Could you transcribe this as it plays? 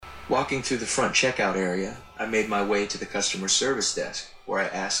Walking through the front checkout area, I made my way to the customer service desk, where I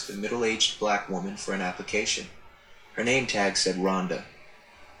asked a middle-aged black woman for an application. Her name tag said Rhonda.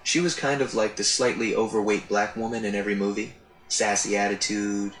 She was kind of like the slightly overweight black woman in every movie. Sassy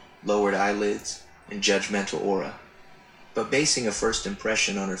attitude, lowered eyelids, and judgmental aura. But basing a first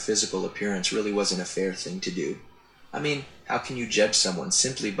impression on her physical appearance really wasn't a fair thing to do. I mean, how can you judge someone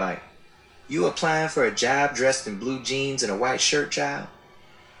simply by, "You applying for a job dressed in blue jeans and a white shirt, child?"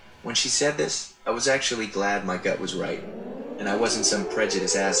 When she said this, I was actually glad my gut was right, and I wasn't some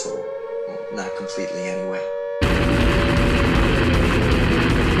prejudiced asshole. Well, not completely anyway.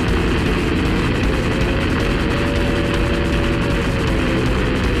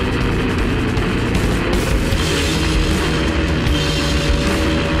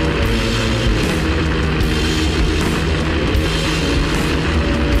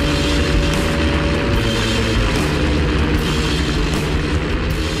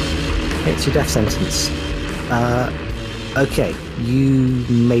 It's your death sentence. Okay, you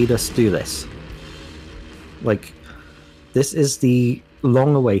made us do this. Like, this is the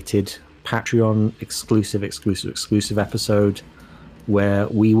long-awaited Patreon exclusive episode where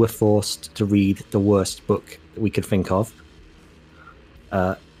we were forced to read the worst book that we could think of.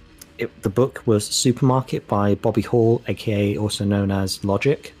 The book was Supermarket by Bobby Hall, aka also known as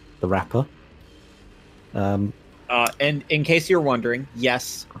Logic, the rapper. And in case you're wondering,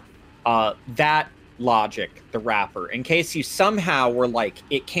 yes, that Logic, the rapper, in case you somehow were like,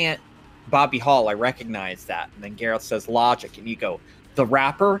 it can't, Bobby Hall, I recognize that. And then Gareth says Logic, and you go, the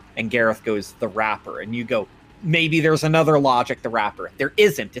rapper? And Gareth goes, the rapper. And you go, maybe there's another Logic, the rapper. There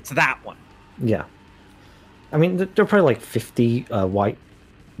isn't. It's that one. Yeah. I mean, there are probably like 50 white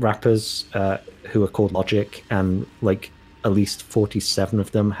rappers who are called Logic, and like at least 47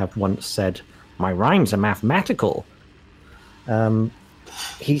 of them have once said, my rhymes are mathematical.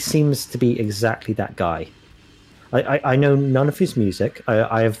 He seems to be exactly that guy. I know none of his music.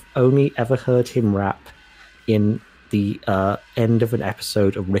 I have only ever heard him rap in the end of an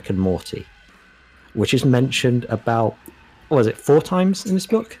episode of Rick and Morty, which is mentioned about, what was it, 4 times in this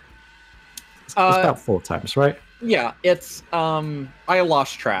book? It's about 4 times, right? Yeah, it's, I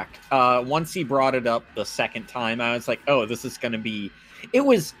lost track. Once he brought it up the second time, I was like, oh, this is going to be, it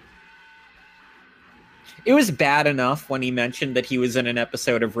was bad enough when he mentioned that he was in an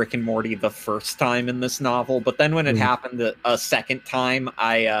episode of Rick and Morty the first time in this novel, but then when it happened a second time,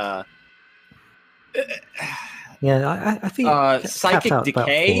 I think psychic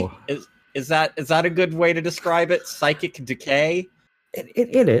decay is that a good way to describe it? Psychic decay.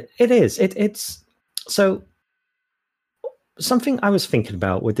 It is. It's so something I was thinking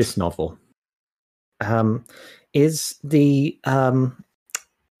about with this novel is the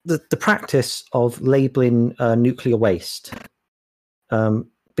practice of labeling nuclear waste,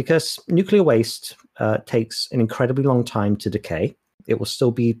 because nuclear waste takes an incredibly long time to decay. It will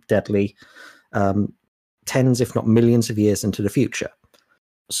still be deadly tens, if not millions of years into the future.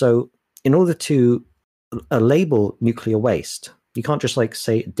 So in order to label nuclear waste, you can't just like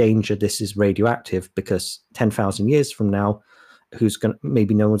say, danger, this is radioactive, because 10,000 years from now,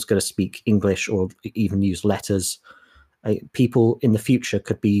 maybe no one's going to speak English or even use letters. People in the future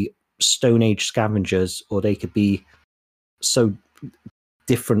could be Stone Age scavengers, or they could be so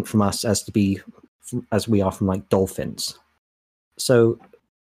different from us as we are from like dolphins. So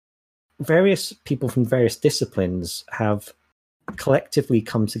various people from various disciplines have collectively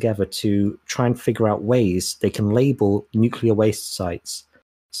come together to try and figure out ways they can label nuclear waste sites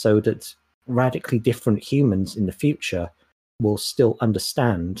so that radically different humans in the future will still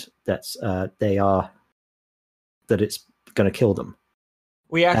understand that that it's going to kill them.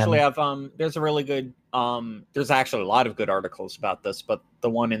 We actually have there's a really good there's actually a lot of good articles about this, but the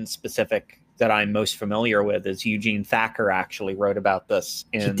one in specific that I'm most familiar with is Eugene Thacker actually wrote about this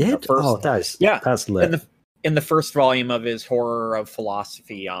in the first that's lit. In the first volume of his Horror of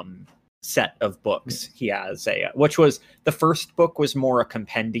Philosophy set of books. He has which was, the first book was more a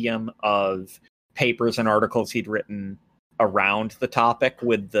compendium of papers and articles he'd written around the topic,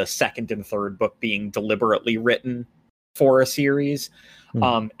 with the second and third book being deliberately written for a series.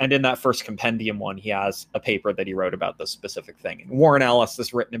 And in that first compendium one, he has a paper that he wrote about this specific thing. And Warren Ellis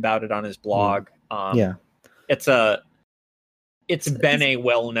has written about it on his blog. It's been a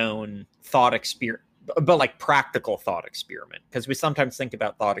well-known thought experiment, but like practical thought experiment, because we sometimes think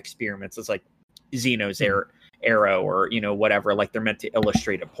about thought experiments as like Zeno's arrow or, whatever, like they're meant to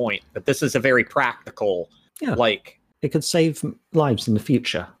illustrate a point. But this is a very practical, like, it could save lives in the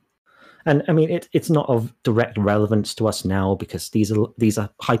future. And I mean, it's not of direct relevance to us now, because these are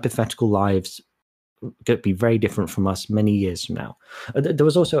hypothetical lives going to be very different from us many years from now. There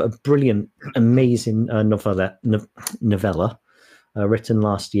was also a brilliant, amazing novella written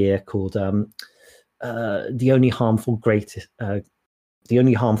last year called "The Only Harmful Great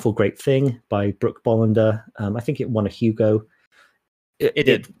Thing" by Brooke Bollander. I think it won a Hugo. It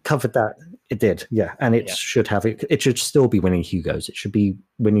did. It covered that. It did, yeah, and it should have it. It should still be winning Hugos. It should be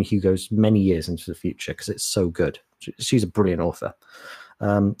winning Hugos many years into the future because it's so good. She's a brilliant author.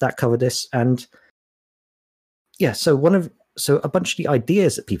 That covered this, and yeah. So a bunch of the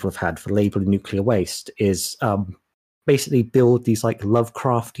ideas that people have had for labeling nuclear waste is basically build these like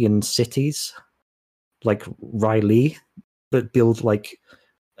Lovecraftian cities, like Riley, but build like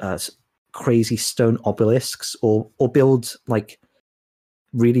crazy stone obelisks, or build like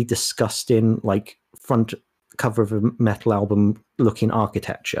really disgusting like front cover of a metal album looking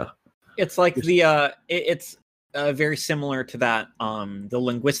architecture. It's like it's very similar to that the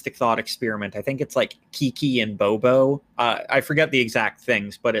linguistic thought experiment. I think it's like Kiki and Bobo. I forget the exact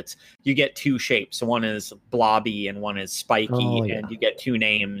things, but it's you get two shapes. One is blobby and one is spiky, and you get two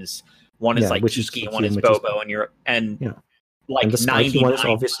names. One is like Kiki, one is Bobo, and like and the spiky one is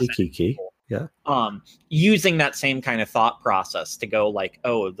obviously Kiki. Yeah. Using that same kind of thought process to go like,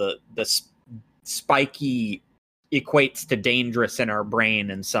 oh, the spiky equates to dangerous in our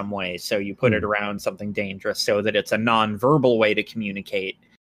brain in some way, so you put it around something dangerous so that it's a non-verbal way to communicate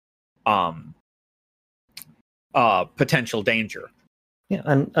potential danger. Yeah,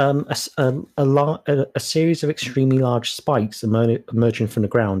 and a series of extremely large spikes emerging from the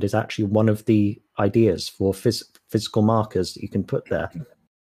ground is actually one of the ideas for physical markers that you can put there.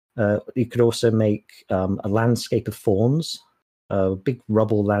 You could also make a landscape of fawns, a big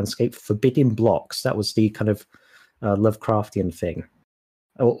rubble landscape, forbidding blocks. That was the kind of Lovecraftian thing.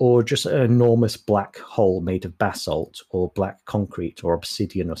 Or just an enormous black hole made of basalt or black concrete or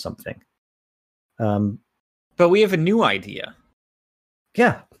obsidian or something. But we have a new idea.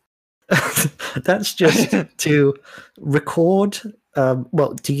 Yeah. That's just to record,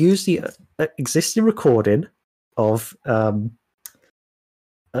 to use the existing recording of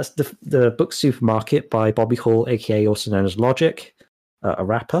that's the book Supermarket by Bobby Hall, aka also known as Logic, a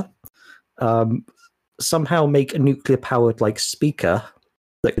rapper. Somehow make a nuclear powered like speaker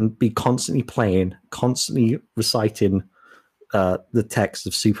that can be constantly playing, constantly reciting the text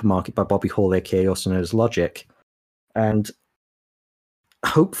of Supermarket by Bobby Hall, aka also known as Logic, and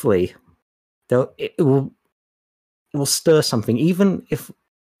hopefully it will stir something. Even if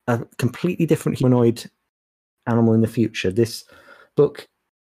a completely different humanoid animal in the future, this book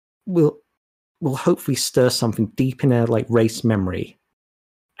will hopefully stir something deep in their like race memory,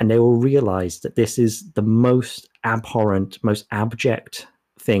 and they will realize that this is the most abhorrent, most abject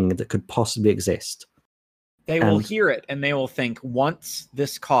thing that could possibly exist. They will hear it and they will think, once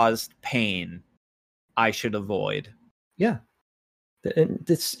this caused pain, I should avoid. Yeah.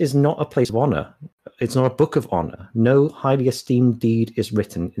 This is not a place of honor. It's not a book of honor. No highly esteemed deed is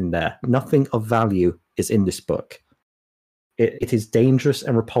written in there. Nothing of value is in this book. It is dangerous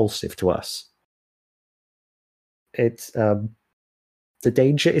and repulsive to us. It's the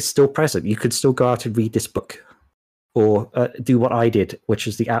danger is still present. You could still go out and read this book, or do what I did, which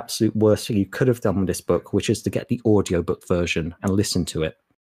is the absolute worst thing you could have done with this book, which is to get the audiobook version and listen to it.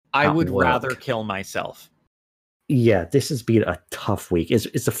 I would rather kill myself. Yeah, this has been a tough week.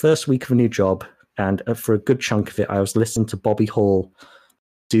 It's the first week of a new job, and for a good chunk of it, I was listening to Bobby Hall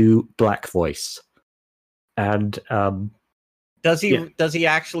do Black Voice. And does he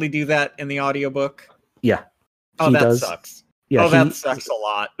actually do that in the audiobook? Yeah. Oh, that sucks. Yeah, that sucks a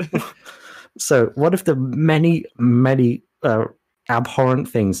lot. So one of the many, many abhorrent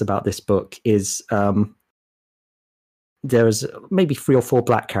things about this book is there's maybe 3 or 4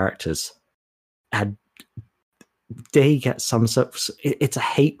 black characters, and they get some sort of, it's a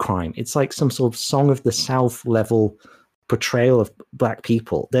hate crime. It's like some sort of Song of the South level portrayal of black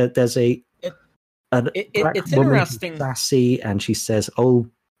people. There's a black it's woman interesting, sassy, and she says, "Oh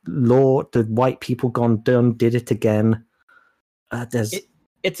Lord, the white people gone done did it again."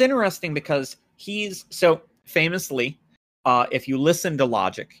 It's interesting because he's so famously. If you listen to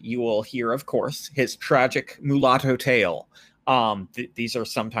Logic, you will hear, of course, his tragic mulatto tale. These are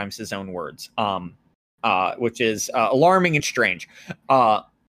sometimes his own words, which is alarming and strange.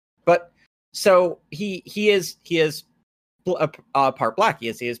 But so he is part black. He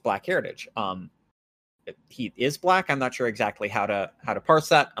is black heritage. He is black. I'm not sure exactly how to parse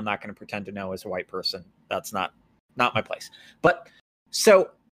that. I'm not going to pretend to know as a white person. That's not my place. But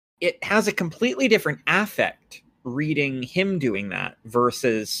so it has a completely different affect reading him doing that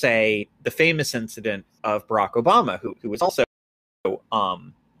versus, say, the famous incident of Barack Obama, who was also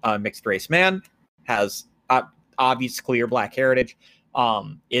a mixed race man, has obvious clear Black heritage,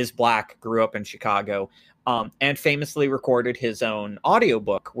 is Black, grew up in Chicago, and famously recorded his own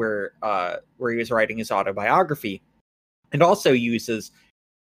audiobook where he was writing his autobiography, and also uses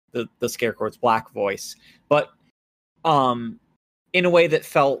the Scarecrow's Black voice, but in a way that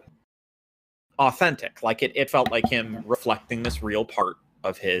felt authentic. Like it felt like him reflecting this real part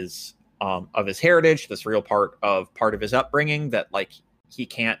of his heritage, this real part of his upbringing that like he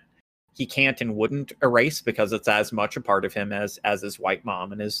can't and wouldn't erase because it's as much a part of him as his white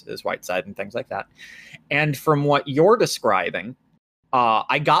mom and his white side and things like that. And from what you're describing,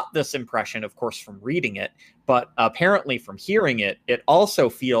 I got this impression, of course, from reading it, but apparently from hearing it, it also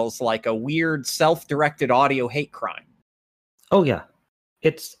feels like a weird self-directed audio hate crime. Oh yeah,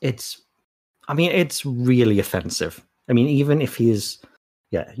 it's really offensive. I mean, even if he's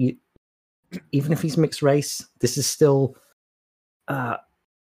mixed race, this is still,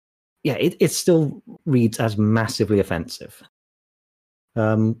 it still reads as massively offensive.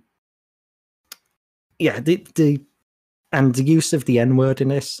 And the use of the N-word in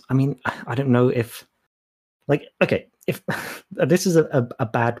this, I mean, I don't know if, like, okay, if this is a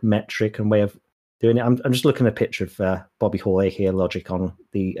bad metric and way of doing it. I'm just looking at a picture of Bobby Hall here, Logic on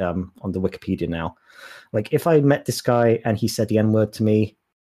the Wikipedia now. Like, if I met this guy and he said the N-word to me,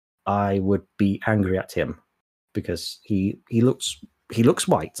 I would be angry at him because he looks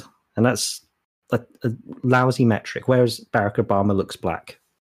white, and that's a lousy metric. Whereas Barack Obama looks Black.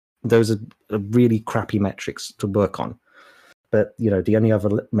 Those are really crappy metrics to work on. But the only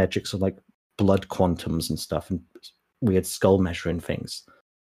other metrics are like blood quantums and stuff and weird skull measuring things.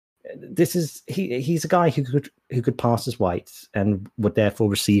 This is he's a guy who could pass as white and would therefore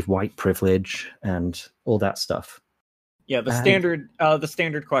receive white privilege and all that stuff. Yeah, the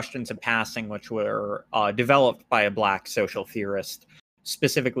standard questions in passing, which were developed by a Black social theorist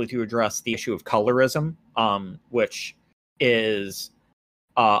specifically to address the issue of colorism, which is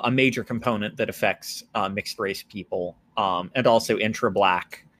a major component that affects mixed race people, and also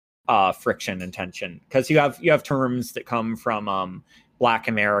intra-Black friction and tension, because you have terms that come from Black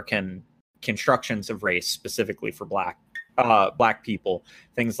American constructions of race specifically for Black people,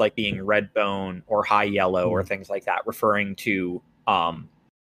 things like being red bone or high yellow or things like that, referring to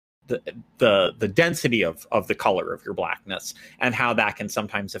the density of the color of your Blackness and how that can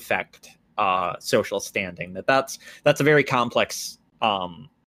sometimes affect social standing. That's a very complex, a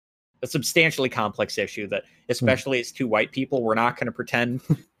substantially complex issue that, especially as two white people, we're not going to pretend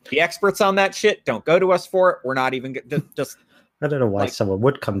to be experts on that shit. Don't go to us for it. We're not even just. I don't know why someone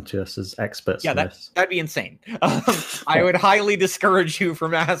would come to us as experts. Yeah, that'd be insane. I would highly discourage you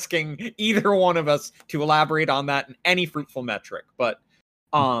from asking either one of us to elaborate on that in any fruitful metric. But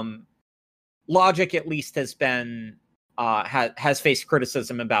Logic at least has been has faced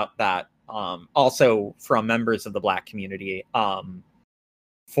criticism about that, also from members of the Black community,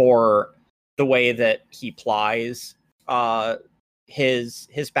 for the way that he plies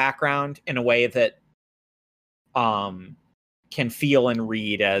his background in a way that can feel and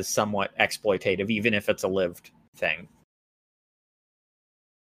read as somewhat exploitative, even if it's a lived thing.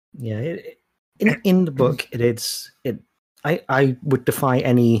 Yeah, in the book, I would defy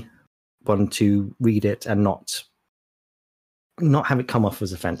anyone to read it and not have it come off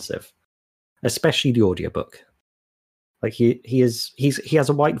as offensive, especially the audiobook. Like he has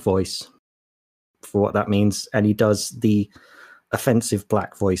a white voice for what that means, and he does the offensive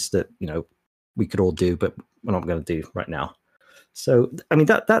Black voice that we could all do, but we're not going to do right now. So I mean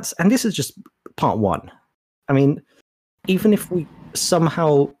that's and this is just part one. I mean, even if we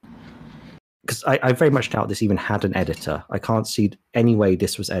somehow, because I very much doubt this even had an editor. I can't see any way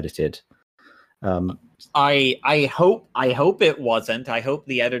this was edited. I hope it wasn't. I hope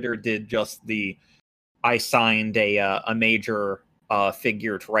the editor did just I signed a major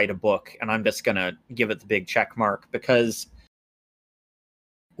figure to write a book, and I'm just gonna give it the big check mark, because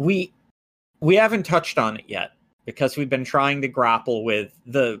we haven't touched on it yet, because we've been trying to grapple with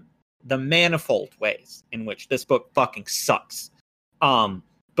the manifold ways in which this book fucking sucks.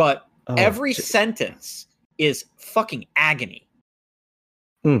 But every sentence is fucking agony.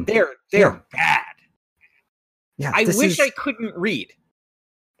 They're bad. Yeah, I wish I couldn't read.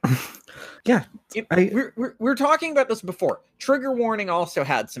 Yeah, we're talking about this before. Trigger Warning also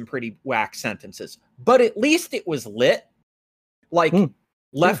had some pretty whack sentences, but at least it was lit. Like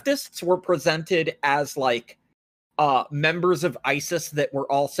leftists were presented as like members of ISIS that were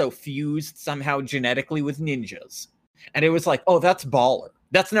also fused somehow genetically with ninjas, and it was like, oh, that's baller.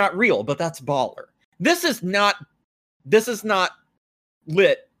 That's not real, but that's baller. This is not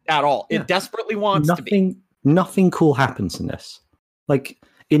lit at all. It desperately wants to be. Nothing cool happens in this. Like,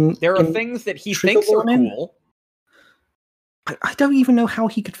 There are in things that he Trigger thinks are Warning? cool. I don't even know how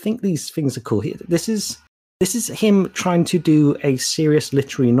he could think these things are cool. This is him trying to do a serious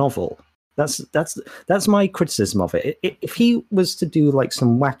literary novel. That's my criticism of it. If he was to do like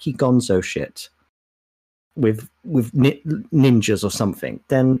some wacky gonzo shit with ninjas or something,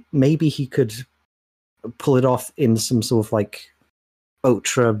 then maybe he could pull it off in some sort of like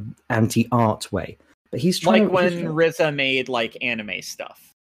ultra anti-art way. But he's trying Like when RZA made like anime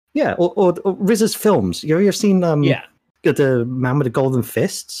stuff. Yeah, or RZA's films. You ever seen the Man with the Golden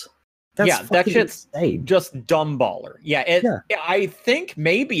Fists? That shit's insane. Just dumb baller. I think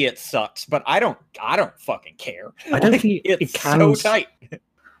maybe it sucks, but I don't fucking care. I don't think it's so tight.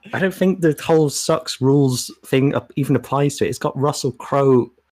 I don't think the whole sucks rules thing even applies to it. It's got Russell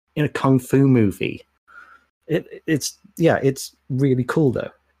Crowe in a kung fu movie. It's really cool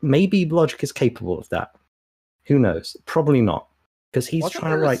though. Maybe Logic is capable of that. Who knows? Probably not. Because he's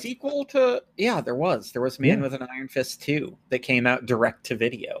trying to write a sequel to there was Man with an Iron Fist 2 that came out direct to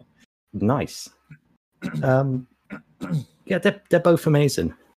video. Nice. They're both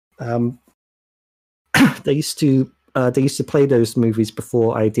amazing. They used to play those movies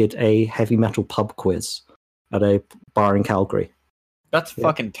before I did a heavy metal pub quiz at a bar in Calgary. That's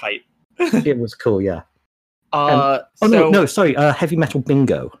fucking tight. It was cool, yeah. Sorry, heavy metal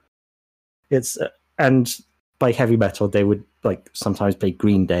bingo. It's and by heavy metal they would like sometimes play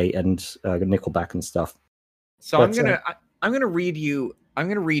Green Day and Nickelback and stuff. So but, I'm gonna read you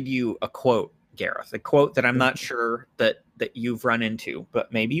a quote, Gareth. A quote that I'm not sure that you've run into,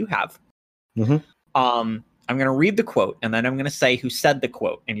 but maybe you have. Mm-hmm. I'm gonna read the quote and then I'm gonna say who said the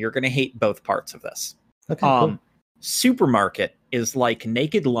quote, and you're gonna hate both parts of this. Okay. Cool. Supermarket is like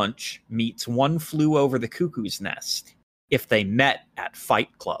Naked Lunch meets One Flew Over the Cuckoo's Nest if they met at Fight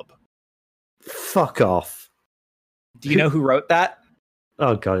Club. Fuck off. Do you know who wrote that?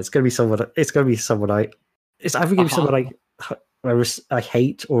 Oh god, it's gonna be someone. It's either gonna be someone I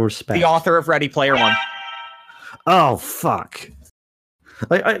hate or respect. The author of Ready Player One. Oh fuck!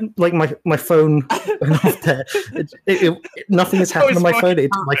 I like my phone went off there. Nothing has happened on my phone.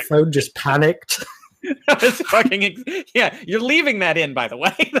 My phone just panicked. It's fucking you're leaving that in, by the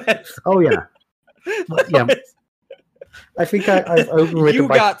way. Oh yeah, yeah. I think I've overridden. You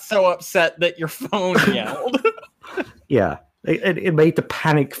got so upset that your phone yelled. Yeah, it made the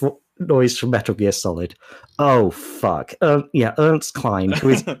panic noise from Metal Gear Solid. Oh fuck! Ernst Cline, who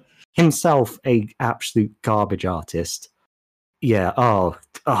is himself a absolute garbage artist. Yeah.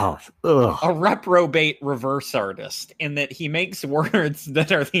 A reprobate reverse artist, in that he makes words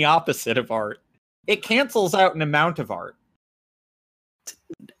that are the opposite of art. It cancels out an amount of art.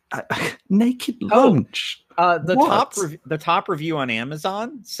 Naked Lunch. The top review on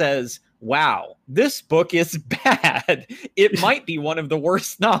Amazon says, "Wow, this book is bad. It might be one of the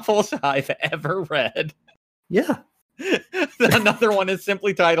worst novels I've ever read." Yeah. Another one is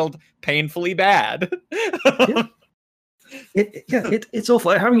simply titled "Painfully Bad." Yeah. It's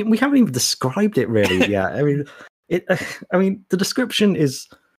awful. I mean, we haven't even described it really yet. I mean, the description is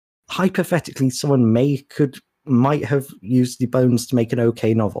hypothetically someone might have used the bones to make an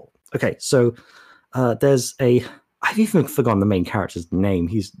okay novel. Okay, so there's I've even forgotten the main character's name.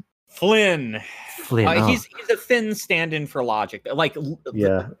 He's Flynn. Oh. He's a thin stand-in for Logic. Like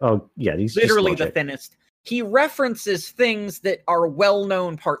he's literally the thinnest. He references things that are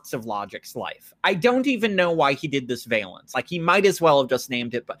well-known parts of Logic's life. I don't even know why he did this valence. Like, he might as well have just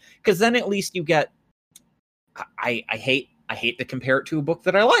named it, but because then at least you get. I hate to compare it to a book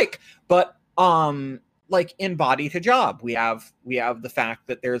that I like, but like in Body to Job, we have the fact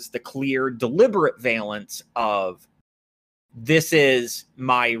that there's the clear, deliberate valence of this is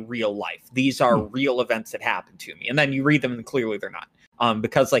my real life. These are real events that happen to me, and then you read them and clearly they're not.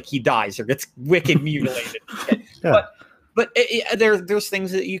 Because like he dies or gets wicked mutilated. Yeah. But there's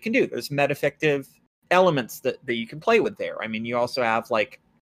things that you can do. There's metafictive elements that you can play with there. I mean, you also have like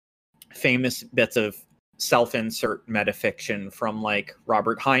famous bits of self-insert metafiction from like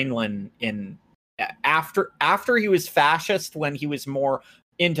Robert Heinlein in after he was fascist, when he was more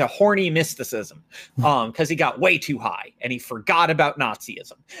into horny mysticism, because he got way too high and he forgot about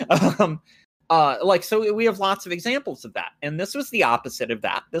Nazism. So we have lots of examples of that. And this was the opposite of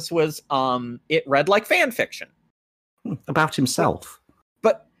that. This was, it read like fan fiction. About himself.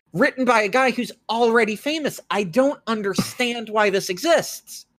 But written by a guy who's already famous. I don't understand why this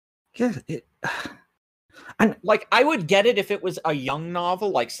exists. Yeah. And like, I would get it if it was a young novel,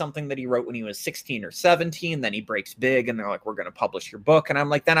 like something that he wrote when he was 16 or 17, then he breaks big and they're like, we're going to publish your book. And I'm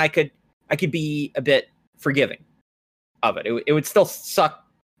like, then I could be a bit forgiving of it. It would still suck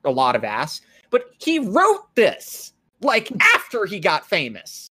a lot of ass. But he wrote this. like after he got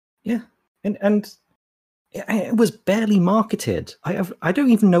famous. Yeah, and it was barely marketed. I don't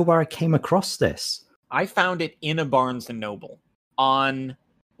even know where I came across this. I found it in a Barnes and Noble on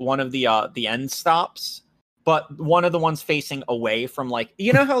one of the end stops, but one of the ones facing away from, like,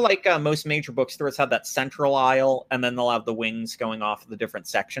 you know how like most major bookstores have that central aisle and then they'll have the wings going off of the different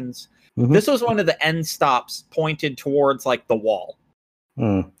sections. Mhm. This was one of the end stops pointed towards like the wall,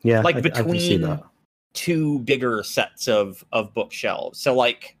 Yeah, like I can see between that. two bigger sets of bookshelves. So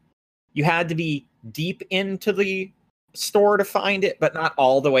like you had to be deep into the store to find it, but not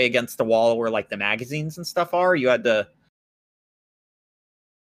all the way against the wall where like the magazines and stuff are. You had to.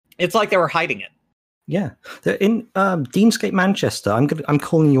 It's like they were hiding it. Yeah, they're in Deansgate Manchester. I'm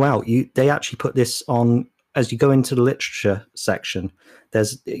calling you out. They actually put this on as you go into the literature section.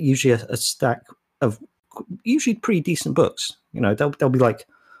 There's usually a stack of usually pretty decent books. You know, they'll be like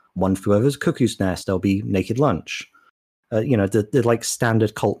One Flew Over the Cuckoo's Nest. There'll be Naked Lunch. You know, the like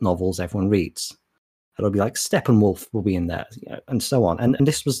standard cult novels everyone reads. It'll be like Steppenwolf will be in there, you know, and so on. And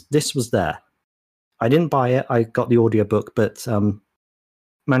this was there. I didn't buy it. I got the audiobook, but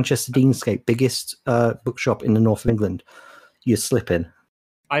Manchester Deansgate, biggest bookshop in the north of England. You're slipping.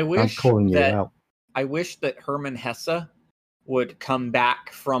 I wish I'm calling you that out. I wish that Herman Hesse would come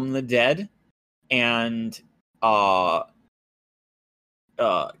back from the dead and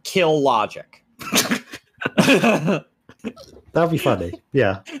kill Logic. That'd be funny.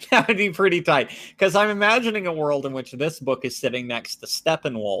 Yeah. That would be pretty tight. Because I'm imagining a world in which this book is sitting next to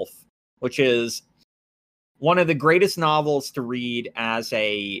Steppenwolf, which is one of the greatest novels to read as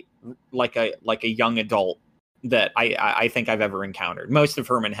a young adult that I think I've ever encountered. Most of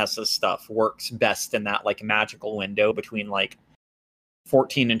Herman Hesse's stuff works best in that like magical window between like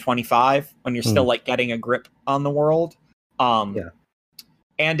 14 and 25 when you're still like getting a grip on the world. Yeah.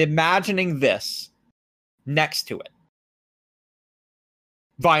 And imagining this next to it.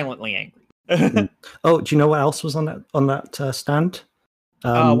 Violently angry. Oh, do you know what else was on that stand?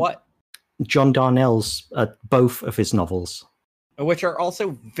 What? John Darnell's both of his novels, which are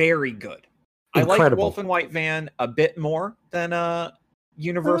also very good. Incredible. I like Wolf and White Van a bit more than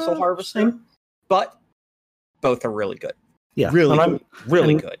Universal Harvester, same. but both are really good. Yeah,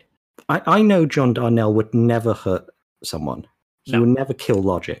 really good. I know John Darnell would never hurt someone. He would never kill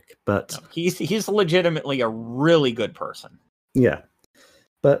Logic, but he's legitimately a really good person. Yeah,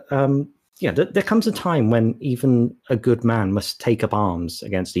 but yeah, there comes a time when even a good man must take up arms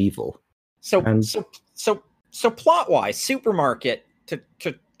against evil. So plot wise, Supermarket to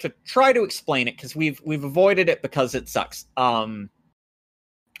try to explain it, because we've avoided it because it sucks.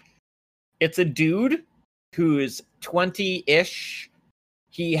 It's a dude who's 20-ish.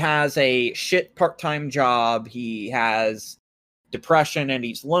 He has a shit part-time job. He has depression and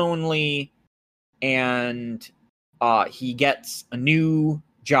he's lonely, and he gets a new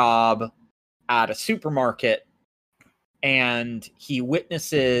job at a supermarket, and he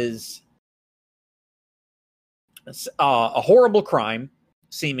witnesses a horrible crime,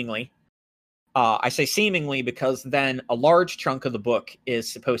 seemingly. I say seemingly because then a large chunk of the book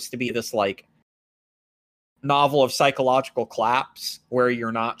is supposed to be this like novel of psychological collapse where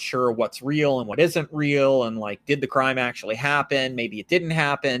you're not sure what's real and what isn't real, and like, did the crime actually happen? Maybe it didn't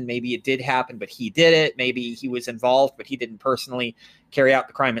happen. Maybe it did happen, but he did it. Maybe he was involved, but he didn't personally carry out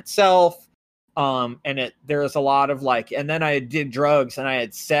the crime itself. And there's a lot of like, and then I did drugs and I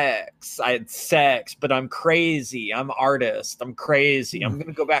had sex, but I'm crazy. I'm artist. I'm crazy. I'm going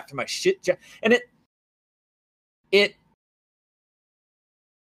to go back to my shit job. And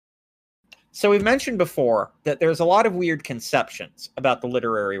so we mentioned before that there's a lot of weird conceptions about the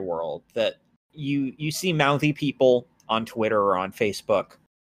literary world that you see mouthy people on Twitter or on Facebook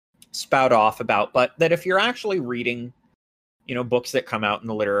spout off about, but that if you're actually reading, you know, books that come out in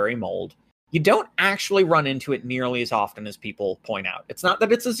the literary mold, you don't actually run into it nearly as often as people point out. It's not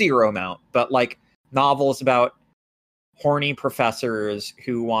that it's a zero amount, but like novels about horny professors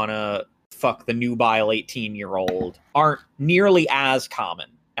who want to fuck the nubile 18-year-old aren't nearly as common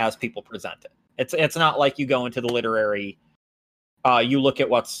as people present it. It's not like you go into the literary, you look at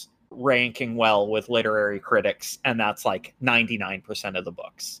what's ranking well with literary critics, and that's like 99% of the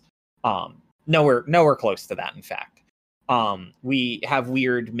books. Nowhere close to that, in fact. We have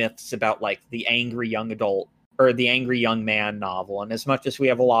weird myths about like the angry young adult or the angry young man novel. And as much as we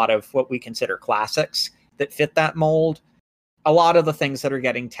have a lot of what we consider classics that fit that mold, a lot of the things that are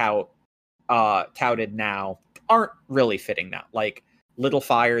getting touted now aren't really fitting that. Like Little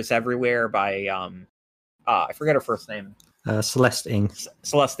Fires Everywhere by, I forget her first name. Celeste Ng.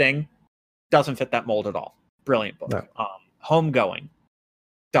 Celeste Ng doesn't fit that mold at all. Brilliant book. No. Homegoing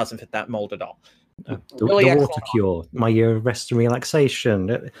doesn't fit that mold at all. The Really Water excellent. Cure, My Year of Rest and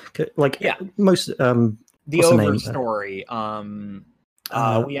Relaxation. Most The what's the name? Overstory.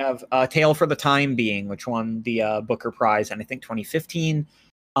 We have A Tale for the Time Being, which won the Booker Prize in I think 2015.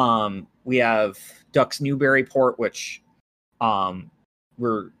 We have Ducks Newburyport, which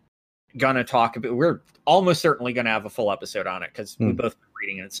we're gonna talk about. We're almost certainly gonna have a full episode on it because we both been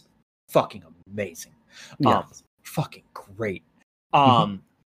reading it. It's fucking amazing. Yeah. Fucking great. All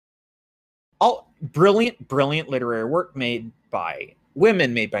brilliant literary work made by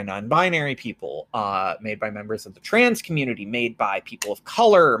women, made by non-binary people, made by members of the trans community, made by people of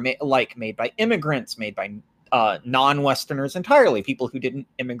color, made by immigrants, made by non-Westerners entirely, people who didn't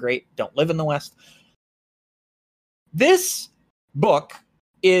immigrate, don't live in the West. This book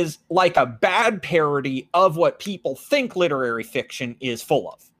is like a bad parody of what people think literary fiction is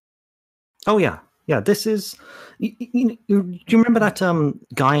full of. Oh yeah. This is. Do you remember that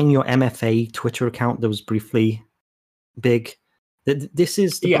guy in your MFA Twitter account that was briefly big? This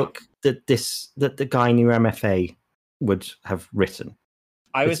is the book that the guy in your MFA would have written.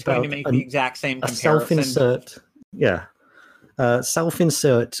 I was going to make the exact same comparison.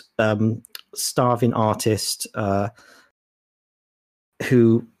 Self-insert starving artist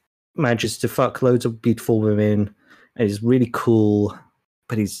who manages to fuck loads of beautiful women and is really cool,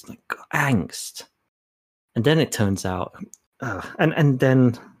 but he's like angst. And then it turns out,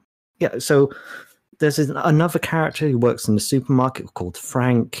 so there's another character who works in the supermarket called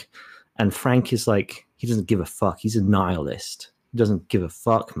Frank, and Frank is like, he doesn't give a fuck. He's a nihilist. He doesn't give a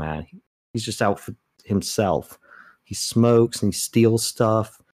fuck, man. He's just out for himself. He smokes and he steals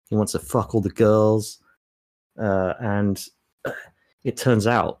stuff. He wants to fuck all the girls. And it turns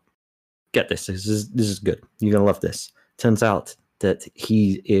out, get this is good. You're going to love this. Turns out that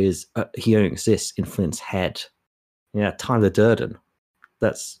he only exists in Flint's head. Yeah, Tyler Durden.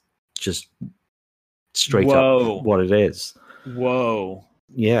 That's just straight up what it is. Whoa.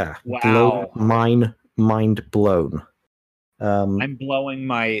 Yeah. Wow. Mind blown. I'm blowing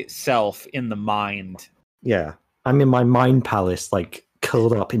myself in the mind. Yeah. I'm in my mind palace, like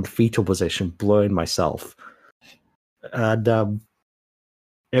curled up in fetal position, blowing myself. And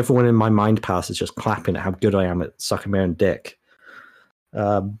everyone in my mind palace is just clapping at how good I am at sucking my own dick.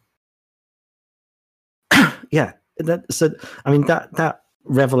 That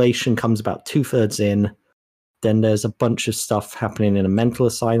revelation comes about 2/3 in. Then there's a bunch of stuff happening in a mental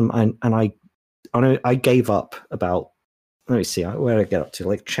asylum, and I gave up about, let me see, where did I get up to?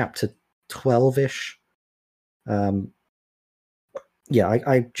 Like chapter 12-ish. I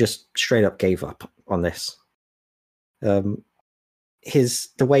just straight up gave up on this. The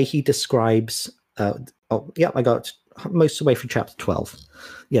way he describes, I got most of the way through chapter 12.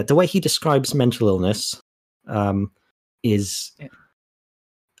 Yeah, the way he describes mental illness is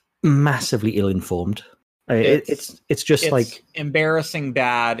massively ill-informed. It's like embarrassing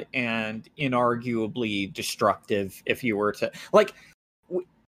bad and inarguably destructive. If you were to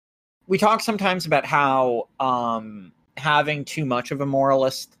we talk sometimes about how having too much of a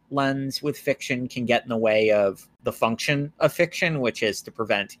moralist lens with fiction can get in the way of the function of fiction, which is to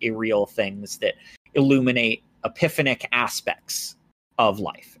prevent irreal things that illuminate epiphanic aspects of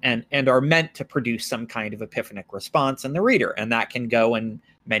life and are meant to produce some kind of epiphanic response in the reader. And that can go in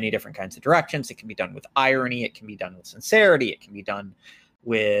many different kinds of directions. It can be done with irony. It can be done with sincerity. It can be done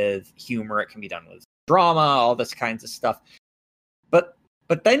with humor. It can be done with drama, all this kinds of stuff.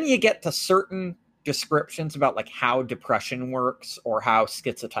 But then you get to certain descriptions about like how depression works or how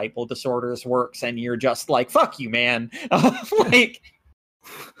schizotypal disorders works, and you're just like, fuck you, man.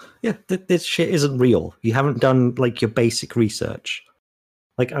 This shit isn't real. You haven't done like your basic research.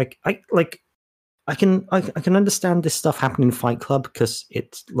 Like I can understand this stuff happening in Fight Club because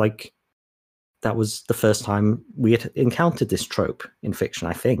it's like that was the first time we had encountered this trope in fiction.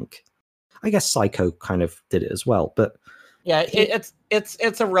 I think. I guess Psycho kind of did it as well, but yeah, it's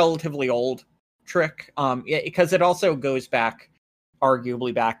a relatively old trick. Because it also goes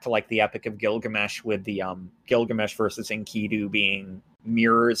arguably back to like the Epic of Gilgamesh, with the Gilgamesh versus Enkidu being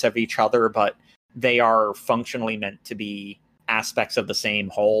mirrors of each other, but they are functionally meant to be aspects of the same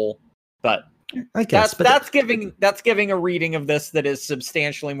whole. But I guess that's giving a reading of this that is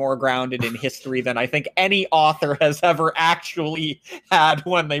substantially more grounded in history than I think any author has ever actually had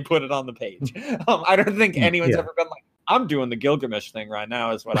when they put it on the page. I don't think anyone's ever been like, I'm doing the Gilgamesh thing right now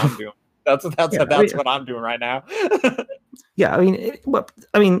is what I'm doing. That's what I'm doing right now. Yeah,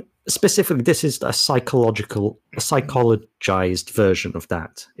 I mean, specifically, this is a psychologized version of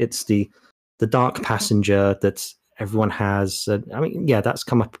that. It's the dark passenger that everyone has. That's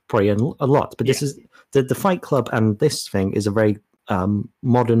come up probably a lot. But this is the Fight Club, and this thing is a very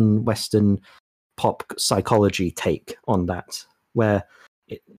modern Western pop psychology take on that, where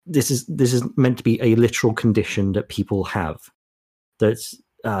this is meant to be a literal condition that people have. That's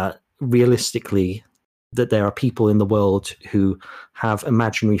realistically that there are people in the world who have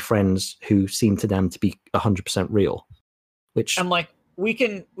imaginary friends who seem to them to be 100% real. Which and like we've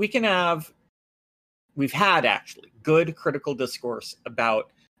had actually good critical discourse about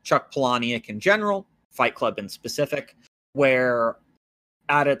Chuck Palahniuk in general, Fight Club in specific, where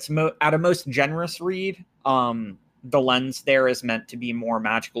at a most generous read, the lens there is meant to be more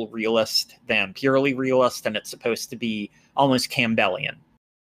magical realist than purely realist, and it's supposed to be almost Campbellian,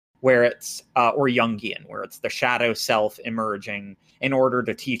 where it's or Jungian, where it's the shadow self emerging in order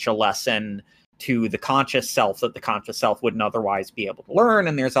to teach a lesson to the conscious self that the conscious self wouldn't otherwise be able to learn.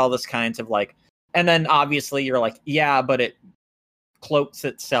 And there's all this kinds of like, and then obviously you're like, yeah, but it cloaks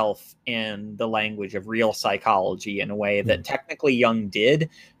itself in the language of real psychology in a way that technically Jung did,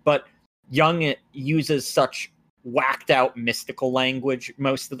 but Jung uses such whacked out mystical language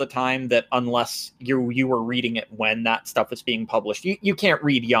most of the time that unless you were reading it when that stuff was being published, you can't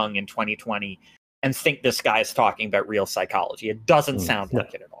read Jung in 2020 and think this guy's talking about real psychology. It doesn't sound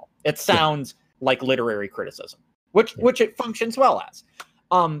like it at all. It sounds like literary criticism, which it functions well as.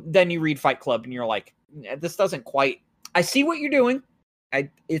 Then you read Fight Club and you're like, this doesn't quite, I see what you're doing.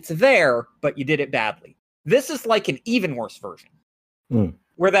 It's there, but you did it badly. This is like an even worse version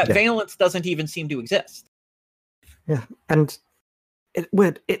where that valence doesn't even seem to exist. Yeah, and I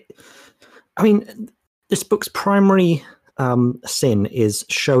mean, this book's primary sin is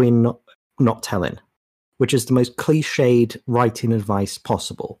showing, not telling, which is the most cliched writing advice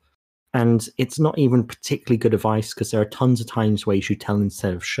possible. And it's not even particularly good advice because there are tons of times where you should tell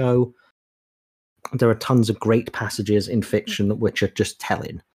instead of show. There are tons of great passages in fiction which are just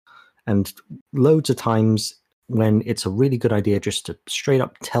telling. And loads of times when it's a really good idea just to straight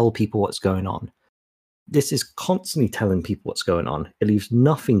up tell people what's going on. This is constantly telling people what's going on. It leaves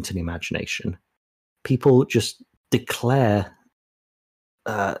nothing to the imagination. People just declare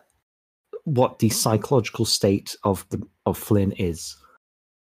what the psychological state of Flynn is.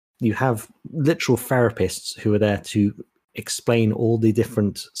 You have literal therapists who are there to explain all the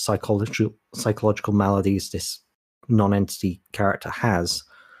different psychological maladies this non-entity character has,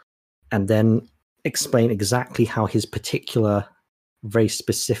 and then explain exactly how his particular, very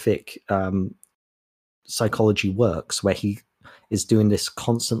specific psychology works, where he is doing this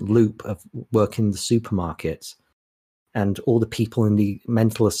constant loop of working in the supermarket, and all the people in the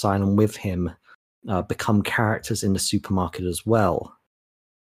mental asylum with him become characters in the supermarket as well.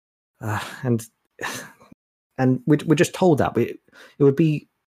 And we're just told that, but it would be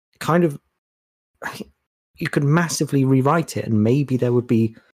kind of, you could massively rewrite it, and maybe there would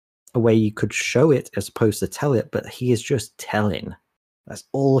be a way you could show it as opposed to tell it, but he is just telling. That's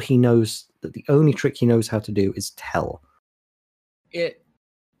all he knows. The only trick he knows how to do is tell.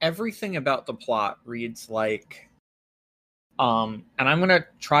 Everything about the plot reads like, and I'm going to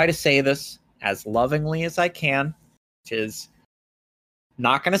try to say this as lovingly as I can, which is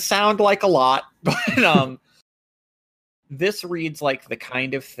not going to sound like a lot, but this reads like the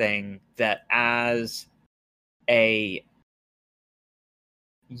kind of thing that as a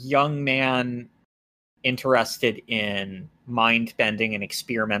young man interested in mind-bending and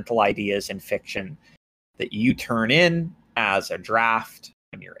experimental ideas in fiction that you turn in as a draft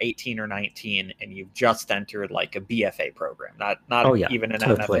when you're 18 or 19 and you've just entered like a BFA program, not even an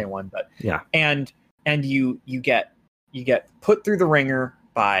MFA one, but and you get put through the ringer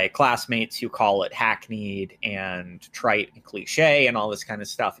by classmates who call it hackneyed and trite and cliche and all this kind of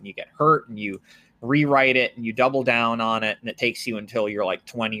stuff, and you get hurt and you rewrite it and you double down on it, and it takes you until you're like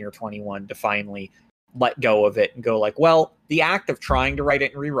 20 or 21 to finally let go of it and go like, well, the act of trying to write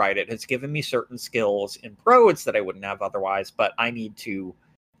it and rewrite it has given me certain skills in prose that I wouldn't have otherwise, but I need to,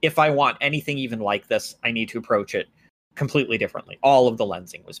 if I want anything even like this, I need to approach it completely differently. All of the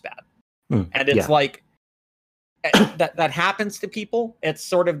lensing was bad. And it's like, that happens to people. It's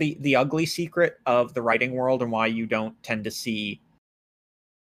sort of the ugly secret of the writing world, and why you don't tend to see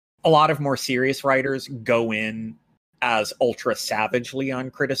a lot of more serious writers go in as ultra savagely on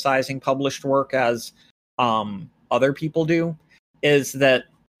criticizing published work as other people do, is that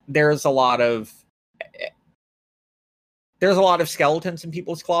there's a lot of skeletons in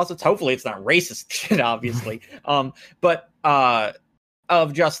people's closets. Hopefully it's not racist shit, obviously. But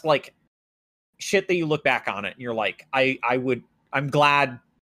of just like shit that you look back on it and you're like, I'm glad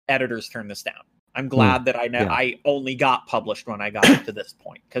editors turned this down. I'm glad that I only got published when I got up to this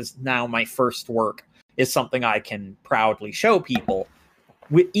point, because now my first work is something I can proudly show people,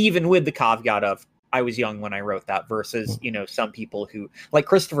 even with the caveat of I was young when I wrote that, versus, some people who, like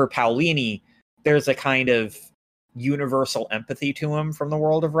Christopher Paolini, there's a kind of universal empathy to him from the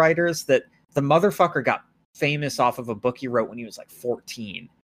world of writers, that the motherfucker got famous off of a book he wrote when he was like 14.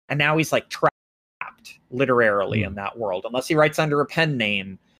 And now he's like trapped literarily in that world. Unless he writes under a pen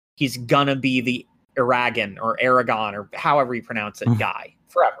name, he's gonna be the Aragon or however you pronounce it guy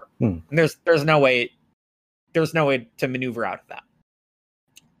forever. And there's no way to maneuver out of that.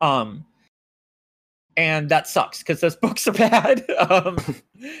 And that sucks because those books are bad.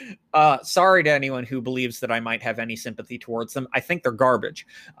 Sorry to anyone who believes that I might have any sympathy towards them. I think they're garbage.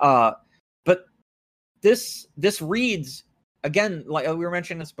 But this reads, again, like we were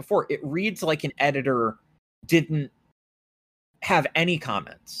mentioning this before, it reads like an editor didn't have any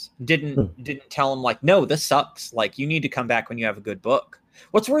comments, didn't tell him like, no, this sucks. Like, you need to come back when you have a good book.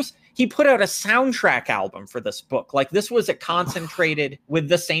 What's worse, he put out a soundtrack album for this book. Like, this was a concentrated with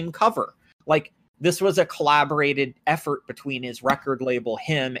the same cover. Like, this was a collaborated effort between his record label,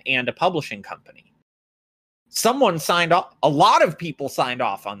 him, and a publishing company. Someone signed off. A lot of people signed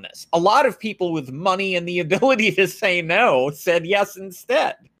off on this. A lot of people with money and the ability to say no said yes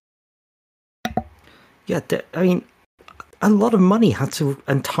instead. Yeah, I mean, a lot of money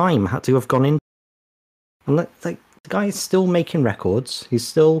and time had to have gone in. And like the guy is still making records. I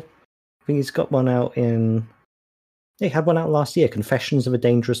think he's got one out he had one out last year, Confessions of a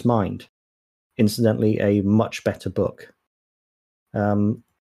Dangerous Mind. Incidentally, a much better book. And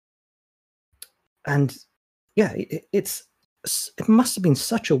yeah, it must have been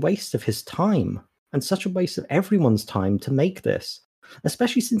such a waste of his time and such a waste of everyone's time to make this,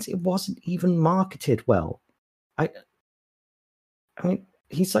 especially since it wasn't even marketed well. I mean,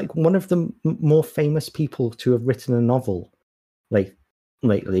 he's like one of the more famous people to have written a novel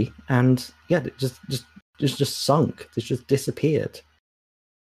lately, and yeah, it just sunk. It just disappeared.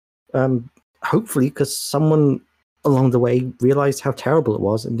 Hopefully, because someone along the way realized how terrible it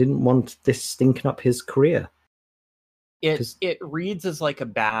was and didn't want this stinking up his career. It reads as like a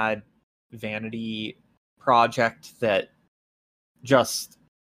bad vanity project that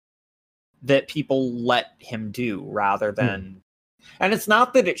people let him do rather than... And it's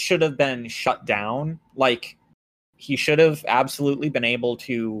not that it should have been shut down. Like, he should have absolutely been able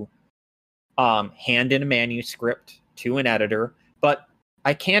to hand in a manuscript to an editor, but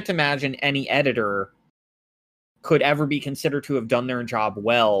I can't imagine any editor could ever be considered to have done their job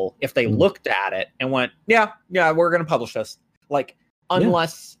well if they looked at it and went, yeah, we're going to publish this. Like,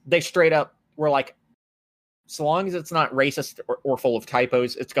 unless they straight up were like, so long as it's not racist or full of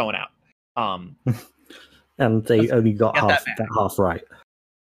typos, it's going out. And they only got half right.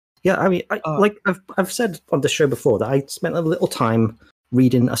 Yeah, I mean, I've said on the show before that I spent a little time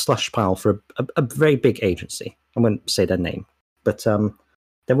reading a slush pile for a very big agency. I won't say their name, but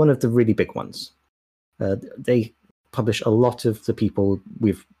they're one of the really big ones. They publish a lot of the people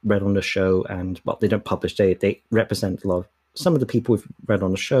we've read on the show, and well, they don't publish. They represent some of the people we've read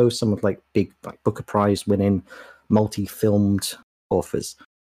on the show. Some of like big Booker Prize winning, multi-filmed authors,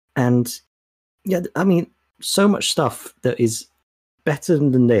 and yeah, I mean, so much stuff that is better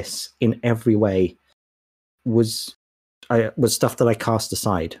than this in every way was stuff that I cast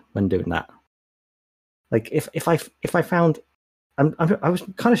aside when doing that. Like if I found, I was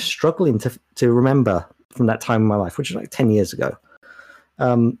kind of struggling to remember from that time in my life, which is like 10 years ago,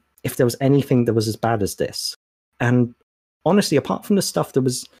 if there was anything that was as bad as this. And honestly, apart from the stuff that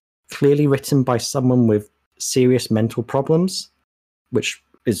was clearly written by someone with serious mental problems, which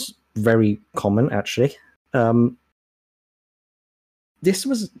is very common actually, this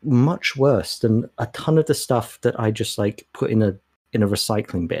was much worse than a ton of the stuff that I just like put in a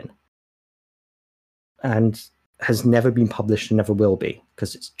recycling bin and has never been published and never will be,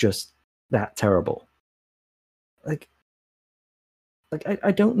 because it's just that terrible. Like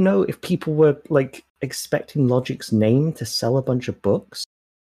I don't know if people were like expecting Logic's name to sell a bunch of books.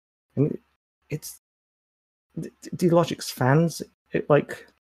 I mean, do Logic's fans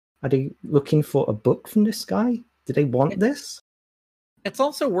are they looking for a book from this guy? Do they want this? It's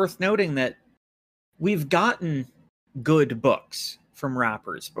also worth noting that we've gotten good books from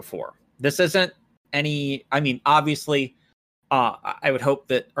rappers before. This isn't any... I mean, obviously, I would hope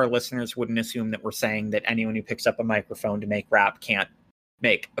that our listeners wouldn't assume that we're saying that anyone who picks up a microphone to make rap can't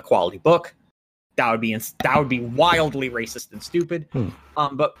make a quality book. That would be wildly racist and stupid.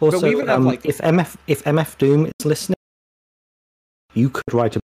 But also, but we even have like... if MF Doom is listening, you could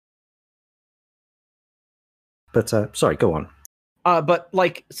write a... But sorry, go on. But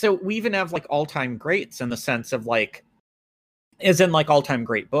like, so we even have like all-time greats in the sense of like, as in like all-time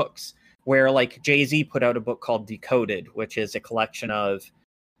great books, where like Jay-Z put out a book called Decoded, which is a collection of,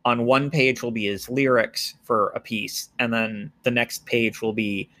 on one page will be his lyrics for a piece, and then the next page will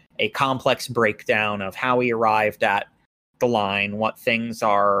be a complex breakdown of how he arrived at the line, what things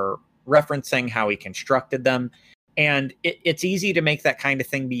are referencing, how he constructed them. And it's easy to make that kind of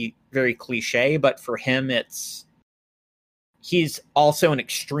thing be very cliche, but for him, he's also an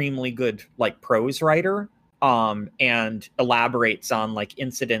extremely good like prose writer, and elaborates on like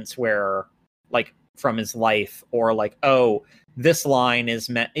incidents where like from his life, or like, oh, this line is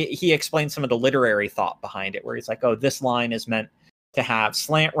meant, he explains some of the literary thought behind it, where he's like, oh, this line is meant to have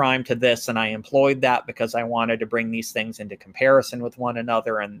slant rhyme to this, and I employed that because I wanted to bring these things into comparison with one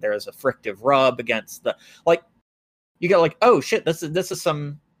another, and there's a frictive rub against the, like, you get like, oh shit, this is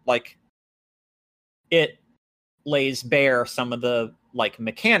some, like, it lays bare some of the like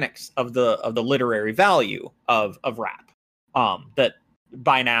mechanics of the literary value of rap, that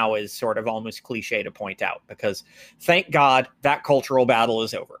by now is sort of almost cliche to point out, because thank God that cultural battle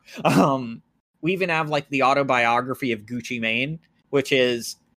is over. We even have like the autobiography of Gucci Mane, which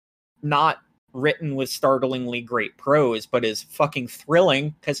is not written with startlingly great prose, but is fucking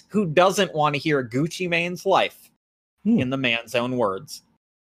thrilling, because who doesn't want to hear Gucci Mane's life in the man's own words?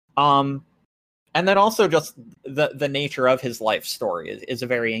 And then also just the nature of his life story is a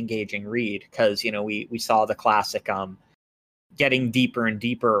very engaging read, because, you know, we saw the classic getting deeper and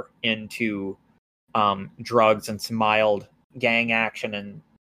deeper into drugs and some mild gang action and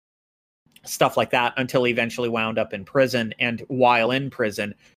stuff like that, until he eventually wound up in prison, and while in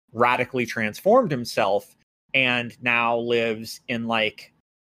prison radically transformed himself, and now lives in like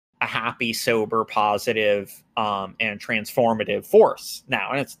a happy, sober, positive, and transformative force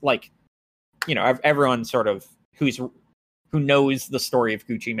now. And it's like, you know, everyone sort of who knows the story of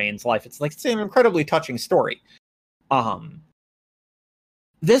Gucci Mane's life, it's like, it's an incredibly touching story.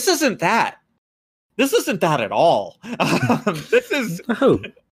 This isn't that. This isn't that at all. This is... Oh.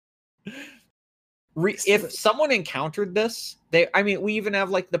 If someone encountered this, we even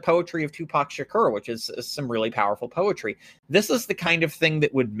have like the poetry of Tupac Shakur, which is some really powerful poetry. This is the kind of thing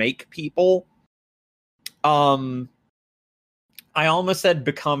that would make people, I almost said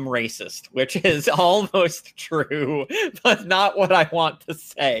become racist, which is almost true, but not what I want to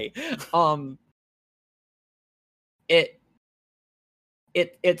say.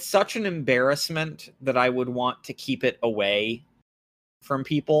 It's such an embarrassment that I would want to keep it away from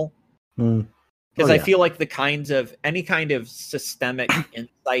people. Because I feel like any kind of systemic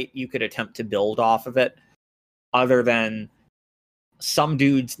insight you could attempt to build off of it, other than some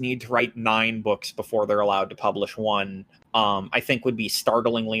dudes need to write 9 books before they're allowed to publish one, I think would be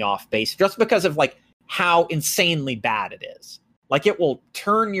startlingly off base, just because of like how insanely bad it is. Like, it will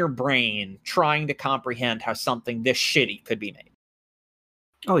turn your brain trying to comprehend how something this shitty could be made.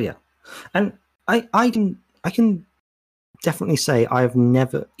 Oh yeah, and I can definitely say I've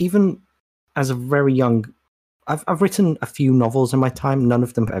never, even as a very young, I've written a few novels in my time. None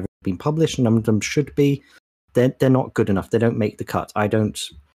of them have ever been published. None of them should be. They're not good enough. They don't make the cut. I don't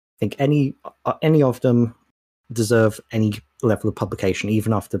think any of them deserve any level of publication,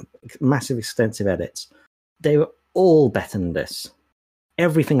 even after massive, extensive edits. They were all better than this.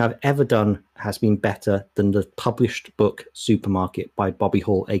 Everything I've ever done has been better than the published book Supermarket by Bobby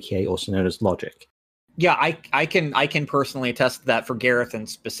Hall, aka also known as Logic. Yeah, I can personally attest to that for Gareth in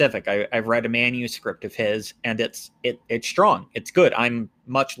specific. I've read a manuscript of his, and it's strong. It's good. I'm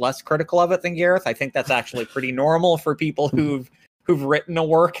much less critical of it than Gareth. I think that's actually pretty normal for people who've written a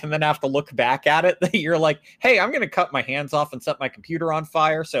work and then have to look back at it. That you're like, hey, I'm going to cut my hands off and set my computer on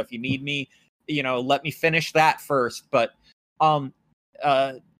fire. So if you need me, let me finish that first. But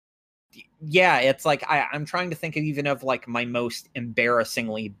yeah, it's like I'm trying to think of like my most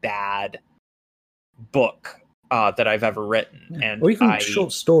embarrassingly bad book that I've ever written. And or even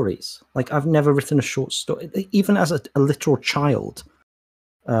short stories. Like, I've never written a short story, even as a literal child,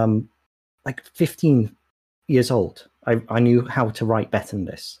 like 15 years old. I knew how to write better than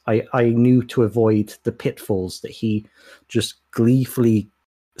this. I knew to avoid the pitfalls that he just gleefully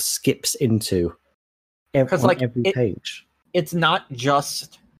skips into every page. It's not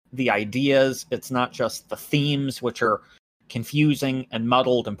just the ideas, it's not just the themes, which are confusing and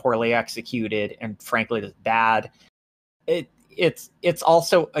muddled and poorly executed and frankly just bad. It's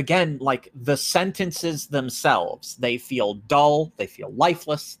also, again, like the sentences themselves. They feel dull, they feel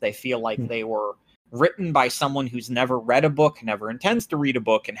lifeless, they feel like they were written by someone who's never read a book, never intends to read a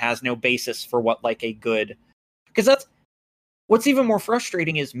book, and has no basis for what like a good... Because that's what's even more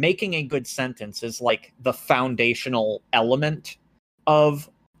frustrating, is making a good sentence is like the foundational element of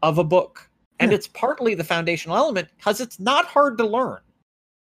a book. And it's partly the foundational element because it's not hard to learn.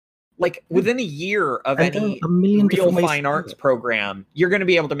 Like, within a year of any real fine arts program, you're going to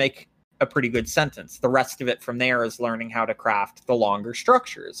be able to make a pretty good sentence. The rest of it from there is learning how to craft the longer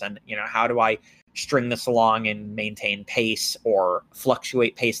structures, and how do I string this along and maintain pace or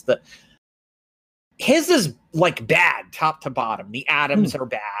fluctuate pace. His is like bad top to bottom. The atoms are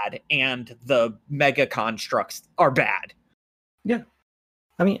bad and the mega constructs are bad. Yeah.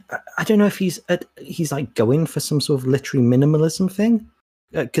 I mean, I don't know if he's like going for some sort of literary minimalism thing,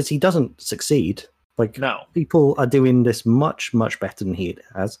 because he doesn't succeed. Like, No. People are doing this much, much better than he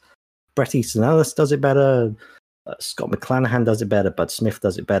has. Bret Easton Ellis does it better. Scott McClanahan does it better. Bud Smith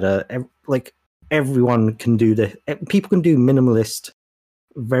does it better. Everyone can do people can do minimalist,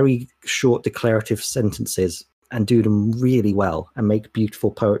 very short declarative sentences and do them really well and make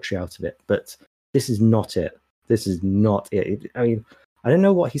beautiful poetry out of it. But this is not it. This is not it. I mean, I don't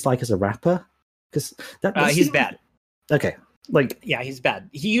know what he's like as a rapper, because he's bad. Okay. Yeah, he's bad.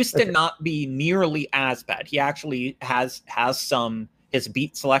 He used to not be nearly as bad. He actually has his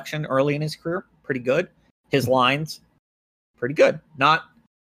beat selection early in his career, pretty good. His lines, pretty good. Not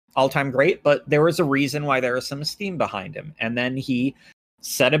all-time great, but there was a reason why there was some esteem behind him. And then he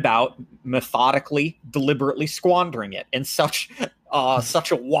set about methodically, deliberately squandering it in such a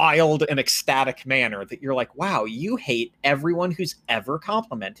wild and ecstatic manner that you're like, wow, you hate everyone who's ever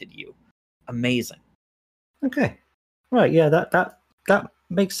complimented you. Amazing. Okay. Right, yeah, that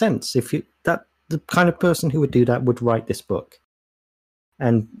makes sense. If the kind of person who would do that would write this book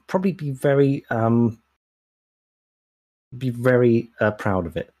and probably be very proud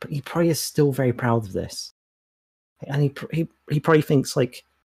of it. But he probably is still very proud of this. And he probably thinks, like,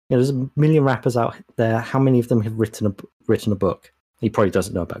 there's a million rappers out there. How many of them have written a book? He probably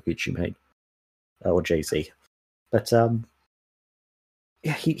doesn't know about Gucci Mane or Jay-Z. But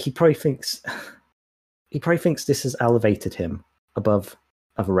yeah, he probably thinks this has elevated him above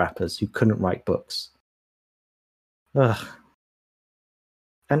other rappers who couldn't write books. Ugh.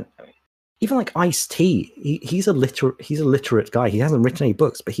 And even like Ice-T, he's a literate guy. He hasn't written any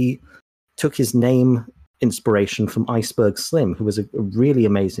books, but he took his name inspiration from Iceberg Slim, who was a really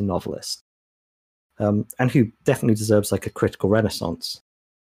amazing novelist, and who definitely deserves like a critical renaissance.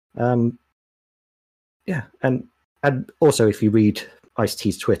 Yeah, and also if you read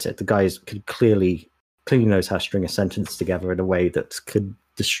Ice-T's Twitter, the guy clearly knows how to string a sentence together in a way that could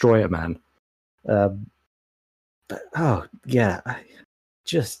destroy a man. But oh yeah,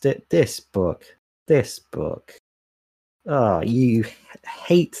 just this book. Oh, you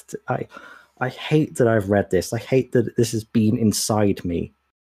hate. I hate that I've read this. I hate that this has been inside me.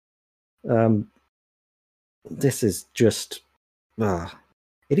 This is just. It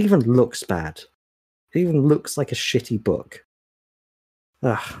even looks bad. It even looks like a shitty book.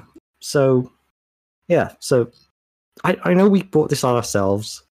 So, yeah. So, I know we bought this on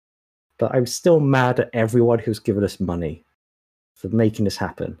ourselves, but I'm still mad at everyone who's given us money for making this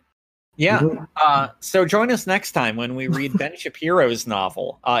happen. Yeah. So join us next time when we read Ben Shapiro's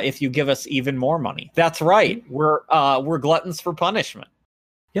novel. If you give us even more money, that's right. We're gluttons for punishment.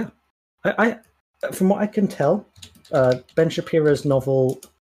 Yeah, I from what I can tell, Ben Shapiro's novel.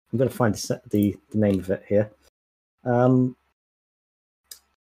 I'm going to find the name of it here. Where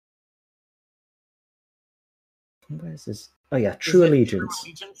is this? Oh yeah, True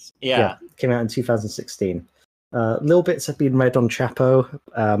Allegiance. Yeah, came out in 2016. Little bits have been read on Chapo,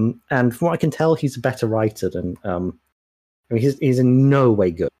 and from what I can tell, he's a better writer than. I mean, he's in no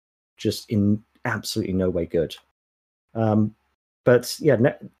way good, just in absolutely no way good. But yeah,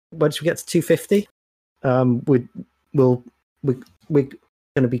 once we get to 250, we're going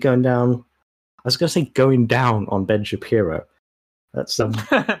to be going down. I was going to say going down on Ben Shapiro. That's I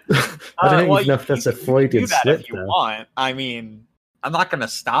don't even know if that's a Freudian slip. If you want, I mean, I'm not going to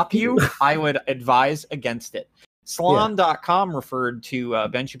stop you. I would advise against it. Salon.com referred to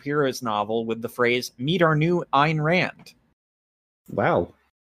Ben Shapiro's novel with the phrase "Meet our new Ayn Rand." Wow.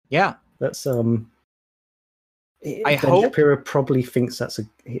 Yeah, that's Ben Shapiro probably thinks that's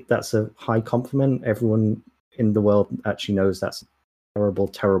a high compliment. Everyone in the world actually knows that's a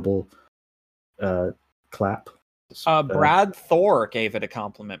terrible clap. Brad Thor gave it a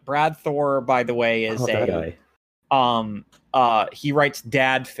compliment. Brad Thor, by the way, is he writes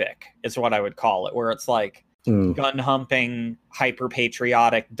dad fic, is what I would call it, where it's like gun humping, hyper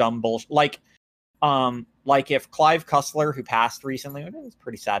patriotic, dumb bullshit. Like if Clive Cussler, who passed recently, it was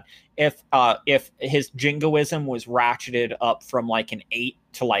pretty sad. If his jingoism was ratcheted up from like an 8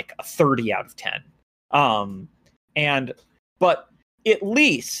 to like a 30 out of 10. But at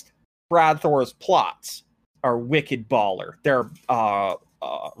least Brad Thor's plots are wicked baller. They're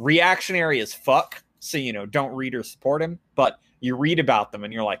reactionary as fuck, so don't read or support him, but you read about them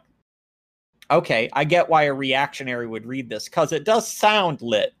and you're like, okay, I get why a reactionary would read this, because it does sound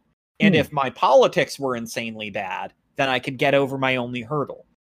lit And if my politics were insanely bad, then I could get over my only hurdle.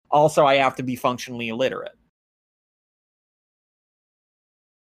 Also, I have to be functionally illiterate.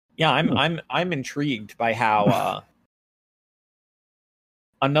 Yeah, I'm intrigued by how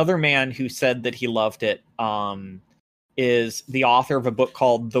another man who said that he loved it is the author of a book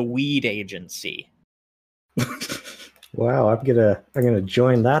called The Weed Agency. Wow, I'm gonna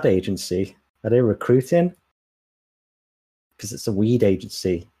join that agency. Are they recruiting? Because it's a weed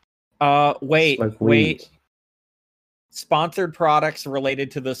agency. Wait. Sponsored products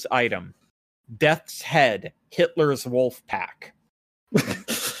related to this item. Death's Head, Hitler's Wolf Pack.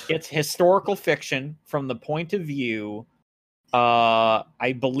 It's historical fiction from the point of view.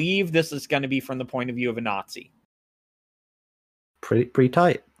 I believe this is going to be from the point of view of a Nazi. Pretty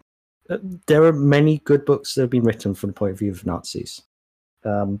tight. There are many good books that have been written from the point of view of Nazis.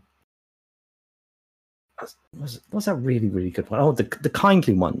 Was that really, really good one? Oh, the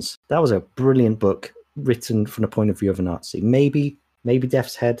Kindly Ones. That was a brilliant book written from the point of view of a Nazi. Maybe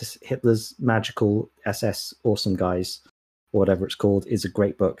Death's Head, Hitler's Magical SS Awesome Guys, or whatever it's called, is a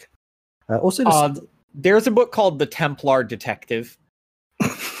great book. There's a book called The Templar Detective.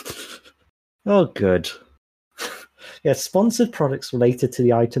 Oh, good. Yeah, sponsored products related to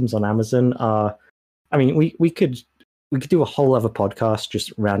the items on Amazon are. I mean, we could do a whole other podcast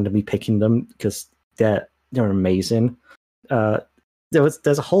just randomly picking them because they're amazing. There's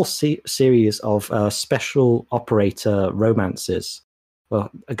a whole series of special operator romances.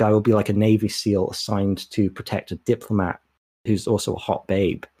 Well, a guy will be like a Navy SEAL assigned to protect a diplomat who's also a hot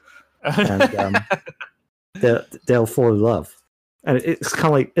babe, and they'll fall in love. And it's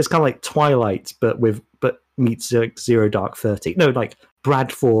kind of like Twilight, but meets Zero Dark 30. No, like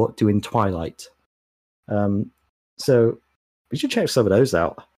Bradford doing Twilight. So we should check some of those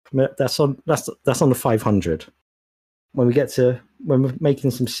out. That's on the 500. When we're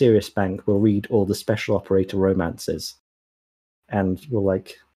making some serious bank, we'll read all the special operator romances, and we'll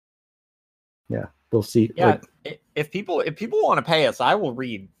see. Yeah, if people want to pay us, I will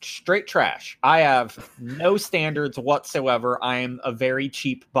read straight trash. I have no standards whatsoever. I am a very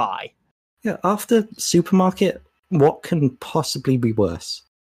cheap buy. Yeah, after Supermarket, what can possibly be worse?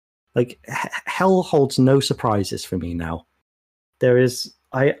 Like, hell holds no surprises for me now.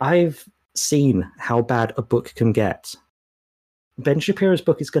 I've seen how bad a book can get. Ben Shapiro's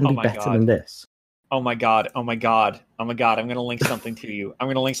book is going to be better than this. Oh my god! I'm going to link something to you. I'm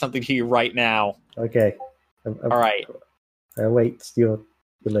going to link something to you right now. Okay. All right. I wait your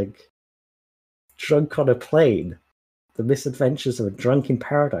link. Drunk on a Plane. The Misadventures of a Drunk in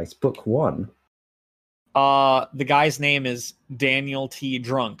Paradise, Book 1. The guy's name is Daniel T.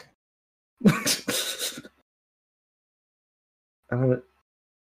 Drunk.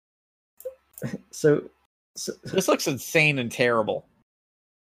 So this looks insane and terrible,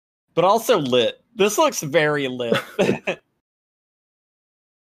 but also lit. This looks very lit.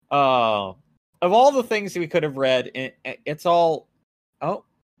 Of all the things we could have read, it's all. Oh.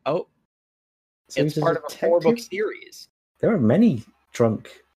 So it's part of a 4-book series. There are many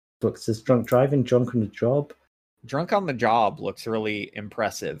drunk books. There's Drunk Driving, Drunk on the Job. Drunk on the Job looks really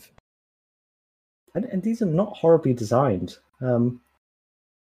impressive. And these are not horribly designed. I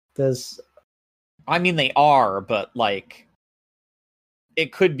mean, they are, but, like,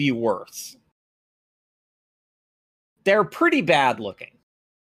 it could be worse. They're pretty bad looking.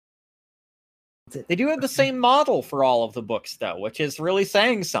 They do have the same model for all of the books, though, which is really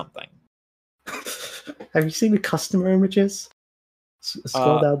saying something. Have you seen the customer images?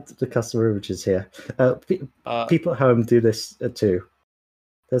 Scroll down to the customer images here. People at home do this too.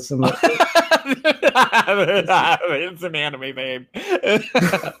 There's some. It's an anime, babe.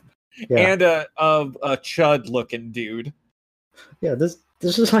 Yeah. And a chud-looking dude. Yeah, there's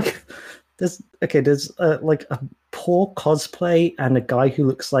just like there's like a poor cosplay and a guy who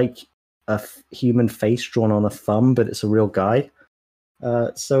looks like a human face drawn on a thumb, but it's a real guy.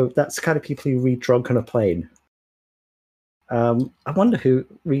 So that's the kind of people who read Drunk on a Plane. I wonder who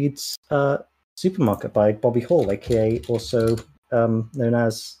reads Supermarket by Bobby Hall, aka also known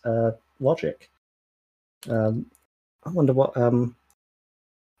as Logic. I wonder what.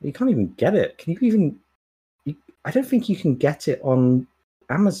 You can't even get it. Can you even? I don't think you can get it on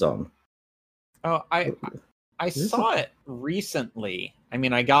Amazon. Oh, I saw it recently. I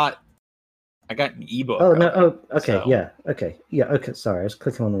mean, I got an ebook. Oh no! Oh, okay, so. Yeah, okay. Sorry, I was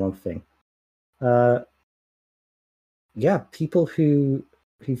clicking on the wrong thing. Yeah, people who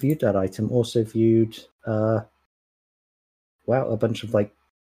viewed that item also viewed a bunch of like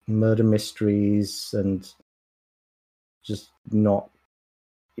murder mysteries and just not.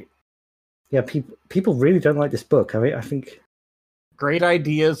 Yeah, people really don't like this book. I mean, I think Great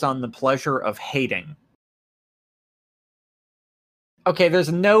ideas on the pleasure of hating. Okay,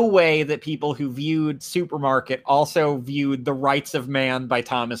 there's no way that people who viewed Supermarket also viewed The Rights of Man by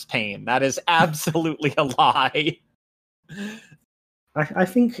Thomas Paine. That is absolutely a lie. I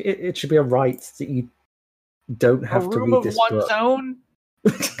think it should be a right that you don't have to read this book. A room of one's own?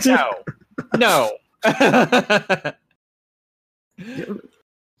 No.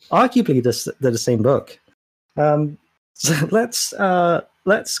 Arguably, they're the same book. So let's do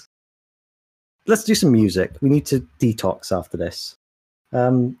some music. We need to detox after this.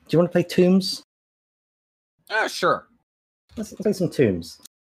 Do you want to play Tombs? Sure. Let's play some Tombs.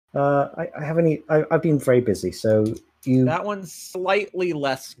 I've been very busy, so that one's slightly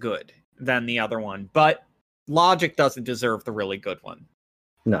less good than the other one, but Logic doesn't deserve the really good one.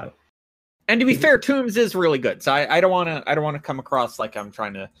 No. And to be fair, Tombs is really good, so I don't want to come across like I'm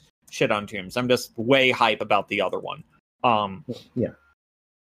trying to shit on Tombs. I'm just way hype about the other one. Yeah.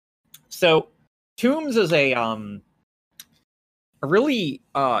 So Tombs is a really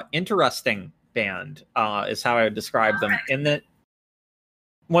interesting band, is how I would describe them. In that,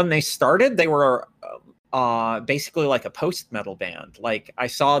 when they started, they were basically like a post-metal band. Like, I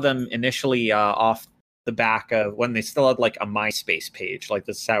saw them initially off the back of when they still had like a MySpace page. Like,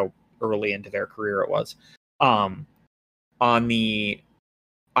 this is how early into their career it was. On the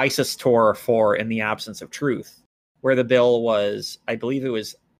ISIS tour for In the Absence of Truth, where the bill was, I believe it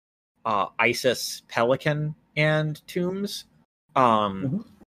was ISIS, Pelican, and Tombs. I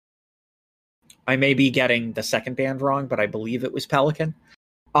may be getting the second band wrong, but I believe it was Pelican.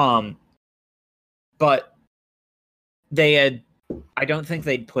 But they had, I don't think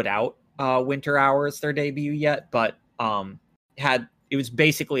they'd put out Winter Hours, their debut yet, but it was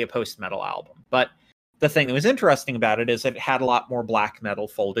basically a post-metal album. But the thing that was interesting about it is it had a lot more black metal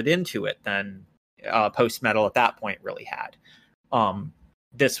folded into it than post-metal at that point really had.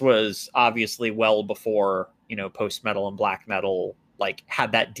 This was obviously well before, post-metal and black metal like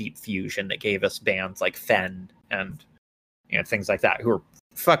had that deep fusion that gave us bands like Fen and things like that, who are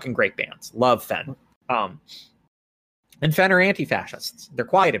fucking great bands. Love Fen. And Fen are anti-fascists. They're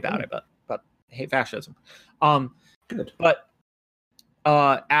quiet about it, but hate fascism. Good. But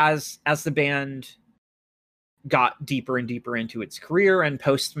as the band got deeper and deeper into its career, and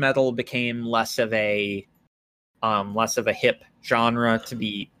post-metal became less of a hip genre to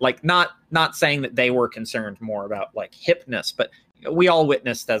be like, not saying that they were concerned more about like hipness, but we all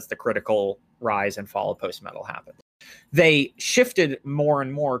witnessed as the critical rise and fall of post-metal happened. They shifted more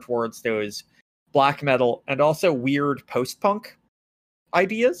and more towards those black metal and also weird post-punk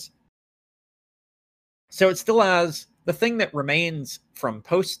ideas. So it still has, the thing that remains from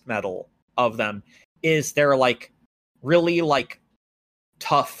post-metal of them is their like really like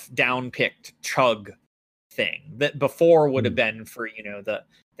tough down-picked chug thing that before would have been for the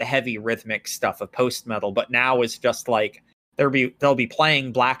heavy rhythmic stuff of post-metal, but now is just like they'll be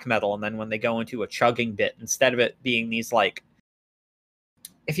playing black metal, and then when they go into a chugging bit, instead of it being these like,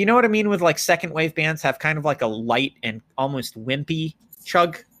 if you know what I mean with like second wave bands have kind of like a light and almost wimpy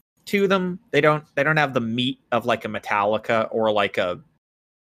chug to them, they don't have the meat of like a Metallica or like a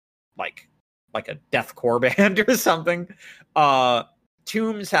deathcore band or something.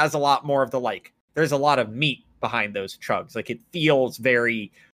 Tombs has a lot more of the like, there's a lot of meat behind those chugs. Like, it feels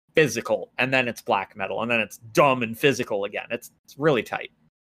very physical, and then it's black metal, and then it's dumb and physical again. It's really tight.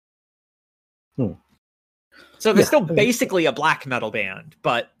 So they're still basically a black metal band,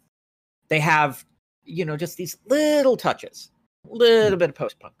 but they have, just these little touches, little bit of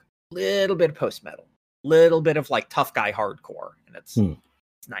post-punk, little bit of post-metal, little bit of like tough guy hardcore, and it's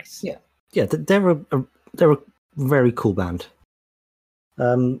nice. Yeah, they're a very cool band.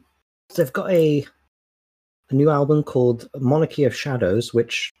 They've got a new album called Monarchy of Shadows,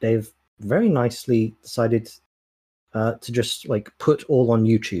 which they've very nicely decided to just like put all on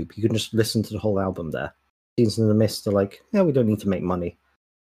YouTube. You can just listen to the whole album there. Scenes in the Mist are like, we don't need to make money.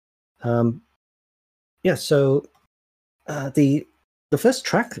 So the first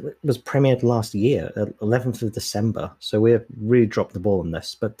track was premiered last year, 11th of December. So we're really dropped the ball on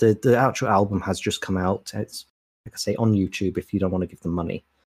this. But the actual album has just come out. It's, like I say, on YouTube if you don't want to give them money.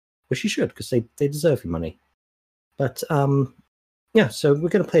 Which you should, because they deserve your money. But so we're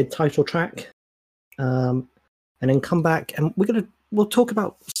going to play a title track, and then come back, and we'll talk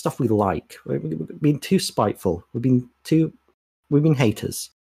about stuff we like. We've been too spiteful. We've been haters.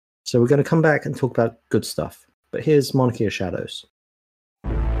 So we're going to come back and talk about good stuff. But here's Monarchy of Shadows.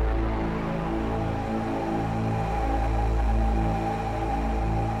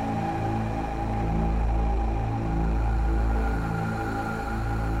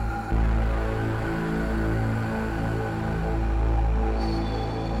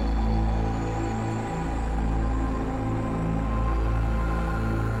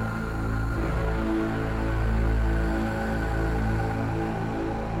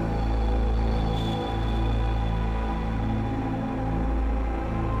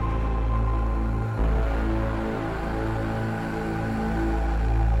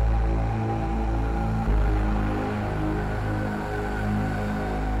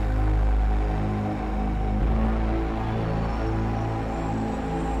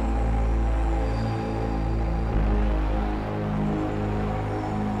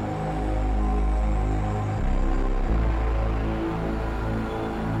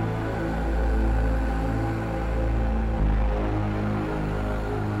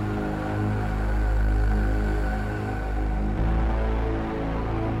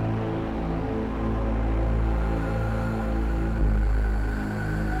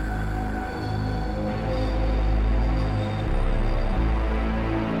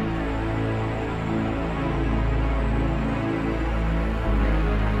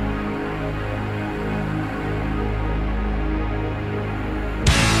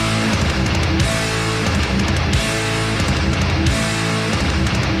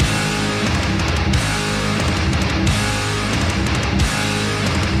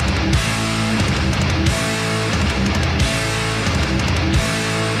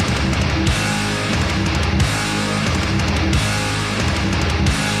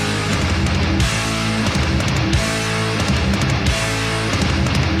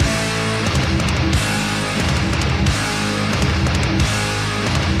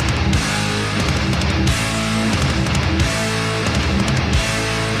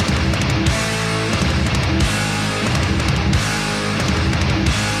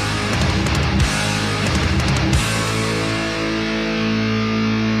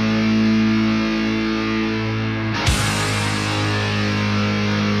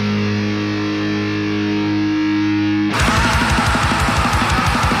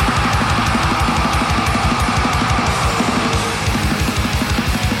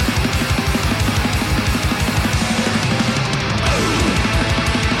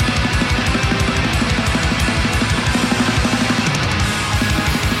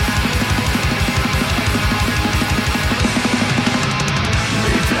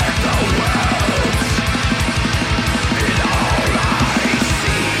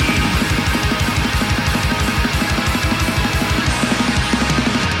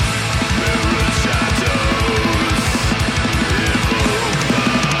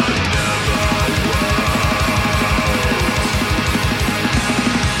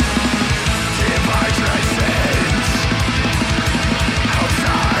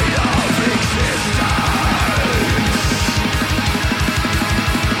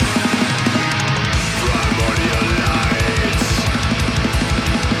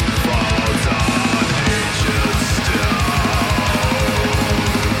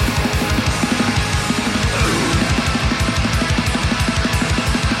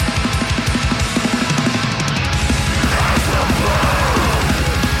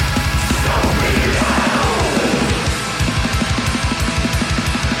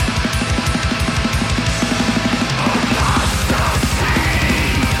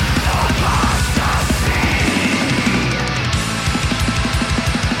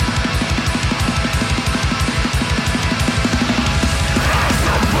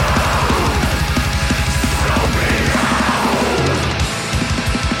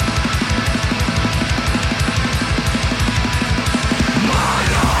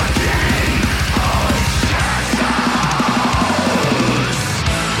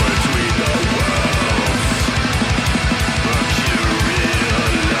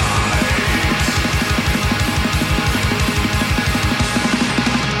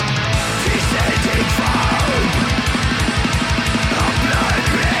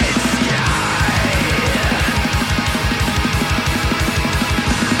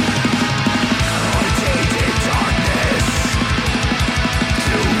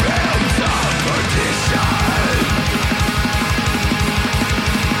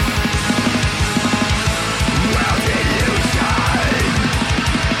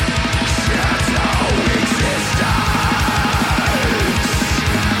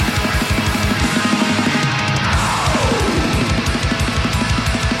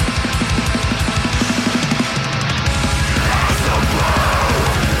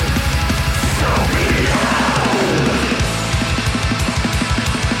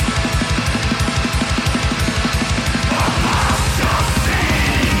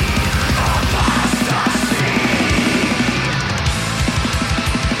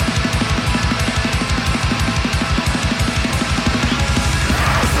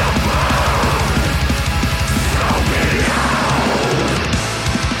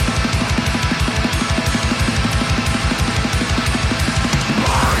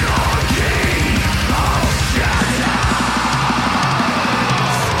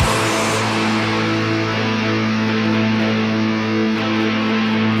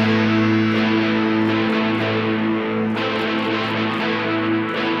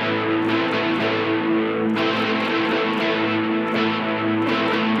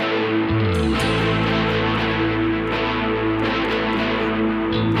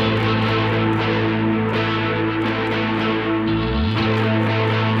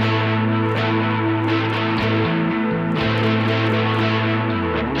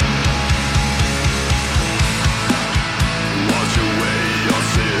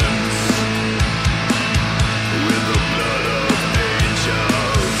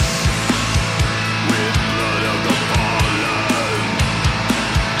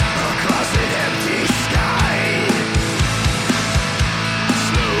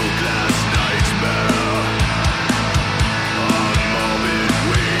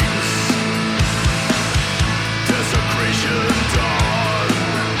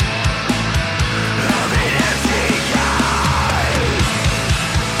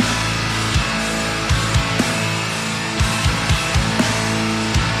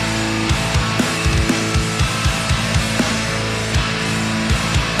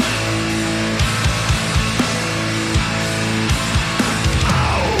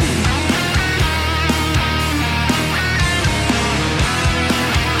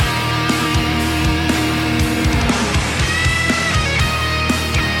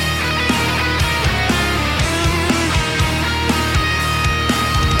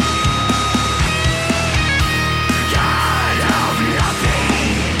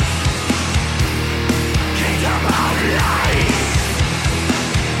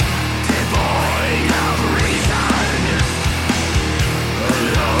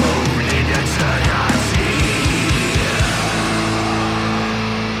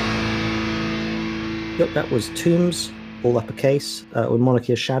 that was Tombs, all uppercase, with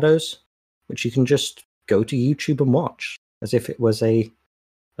Monarchy of Shadows, which you can just go to YouTube and watch, as if it was a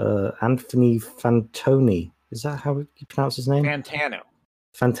Anthony Fantoni. Is that how you pronounce his name?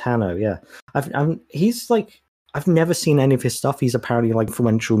 Fantano, yeah. I've never seen any of his stuff. He's apparently like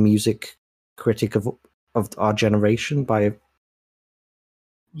influential music critic of our generation by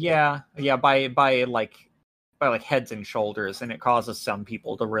heads and shoulders, and it causes some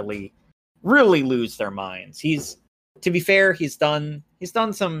people to really lose their minds. To be fair, he's done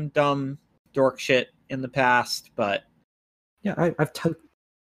some dumb dork shit in the past, but yeah, I've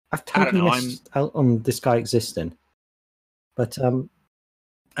totally missed out on this guy existing. But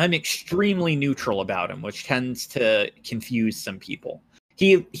I'm extremely neutral about him, which tends to confuse some people.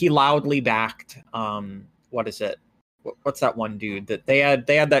 He loudly backed what is it? What's that one dude that they had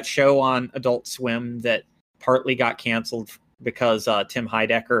that show on Adult Swim that partly got canceled because Tim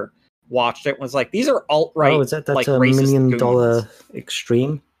Heidecker watched it and was like, these are alt-right. Oh, is that like $1 million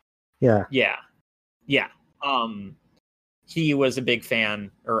extreme? Yeah. He was a big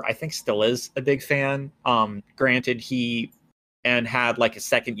fan, or I think still is a big fan. Granted, he had like a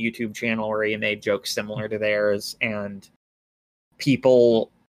second YouTube channel where he made jokes similar to theirs, and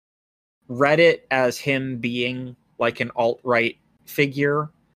people read it as him being like an alt-right figure.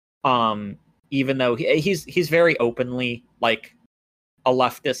 Even though he's very openly like a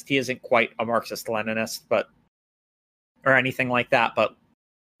leftist. He isn't quite a Marxist-Leninist, or anything like that, but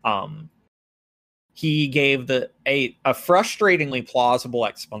he gave a frustratingly plausible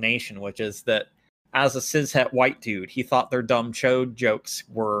explanation, which is that as a cishet white dude, he thought their dumb chode jokes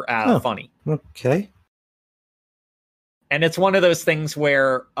were funny. Okay. And it's one of those things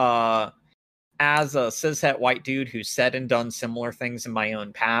where, as a cishet white dude who's said and done similar things in my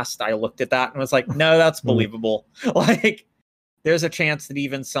own past, I looked at that and was like, no, that's believable. Like, there's a chance that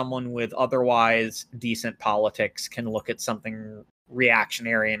even someone with otherwise decent politics can look at something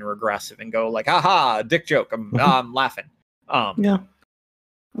reactionary and regressive and go like, aha, dick joke, I'm laughing. Yeah.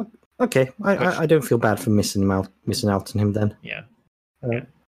 Okay, I don't feel bad for missing out on him then. Yeah.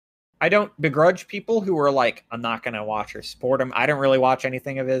 I don't begrudge people who are like, I'm not going to watch or support him. I don't really watch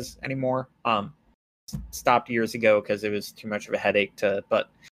anything of his anymore. Stopped years ago because it was too much of a headache but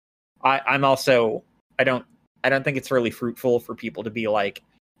I'm also, I don't think it's really fruitful for people to be like,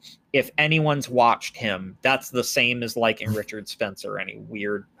 if anyone's watched him, that's the same as liking Richard Spencer, any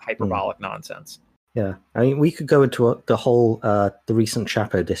weird hyperbolic nonsense. Yeah, I mean, we could go into the whole the recent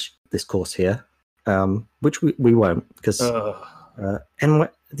Chapo discourse here, which we won't, because the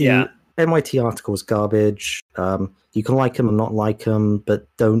NYT article was garbage. You can like them or not like them, but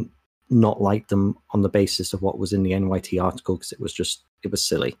don't not like them on the basis of what was in the NYT article, because it was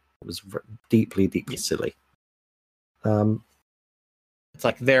silly. It was deeply silly. It's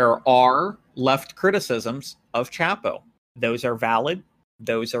like there are left criticisms of Chapo. Those are valid.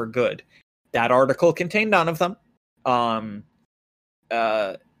 Those are good. That article contained none of them.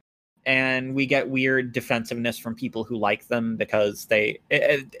 And we get weird defensiveness from people who like them because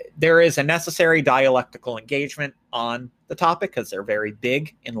there is a necessary dialectical engagement on the topic because they're very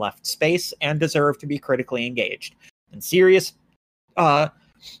big in left space and deserve to be critically engaged. And serious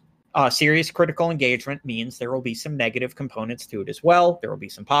critical engagement means there will be some negative components to it as well. There will be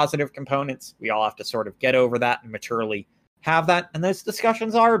some positive components. We all have to sort of get over that and maturely have that. And those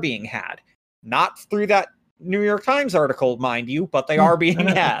discussions are being had. Not through that New York Times article, mind you, but they are being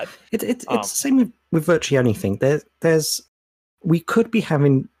had. It's the same with virtually anything. We could be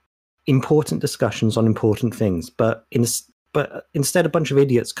having important discussions on important things, but instead a bunch of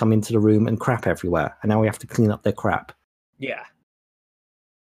idiots come into the room and crap everywhere, and now we have to clean up their crap. Yeah.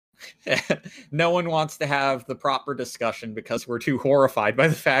 No one wants to have the proper discussion because we're too horrified by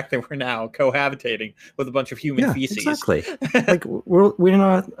the fact that we're now cohabitating with a bunch of human feces. Exactly. Like we're in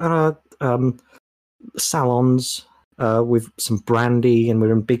our salons with some brandy, and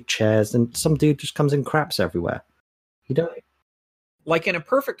we're in big chairs, and some dude just comes and craps everywhere. You don't. Like in a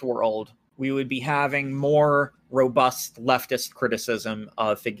perfect world, we would be having more robust leftist criticism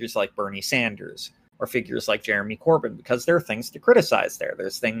of figures like Bernie Sanders or figures like Jeremy Corbyn, because there are things to criticize there.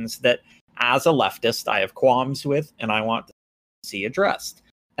 There's things that, as a leftist, I have qualms with and I want to see addressed.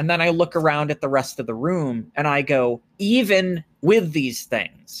 And then I look around at the rest of the room and I go, even with these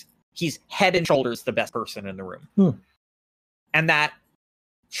things, he's head and shoulders the best person in the room. And that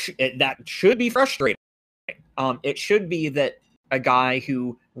should be frustrating. It should be that a guy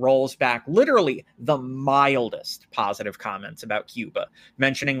who rolls back literally the mildest positive comments about Cuba,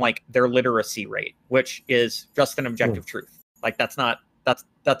 mentioning like their literacy rate, which is just an objective truth. Like that's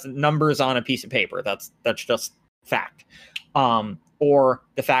numbers on a piece of paper. That's just fact. Or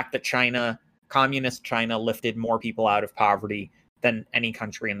the fact that China communist China lifted more people out of poverty than any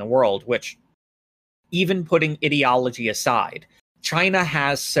country in the world, which, even putting ideology aside, China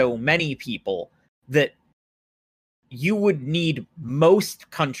has so many people that you would need most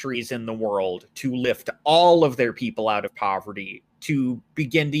countries in the world to lift all of their people out of poverty to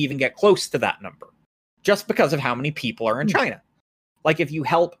begin to even get close to that number, just because of how many people are in China. Like, if you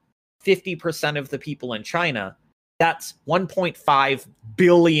help 50% of the people in China, that's 1.5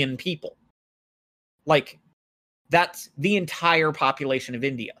 billion people. Like, that's the entire population of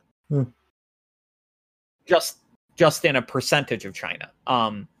India. Just in a percentage of China.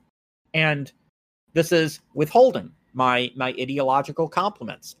 And this is withholding my ideological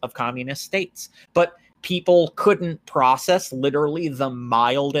compliments of communist states. But people couldn't process literally the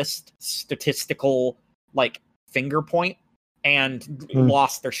mildest statistical, like, finger point and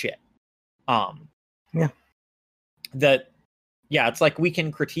lost their shit. It's like, we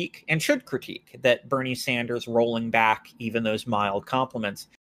can critique and should critique that Bernie Sanders rolling back even those mild compliments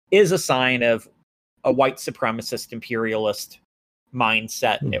is a sign of a white supremacist imperialist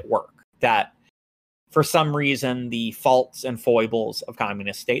mindset at work. That for some reason, the faults and foibles of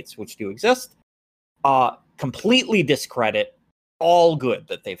communist states, which do exist, completely discredit all good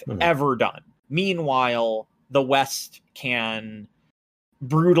that they've ever done. Meanwhile, the West can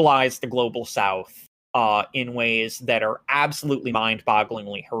brutalize the global South in ways that are absolutely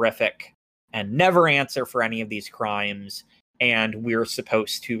mind-bogglingly horrific and never answer for any of these crimes. And we're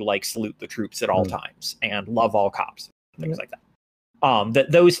supposed to, like, salute the troops at all times and love all cops, things like that.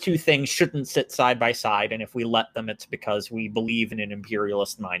 That those two things shouldn't sit side by side, and if we let them, it's because we believe in an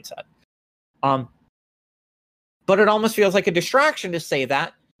imperialist mindset. But it almost feels like a distraction to say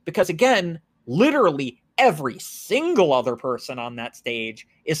that, because, again, literally every single other person on that stage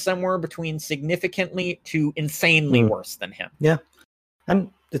is somewhere between significantly to insanely worse than him. Yeah. And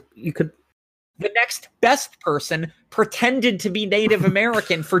you could... The next best person pretended to be Native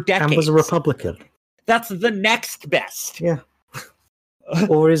American for decades. And was a Republican. That's the next best. Yeah.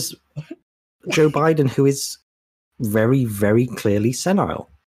 Or is Joe Biden, who is very, very clearly senile.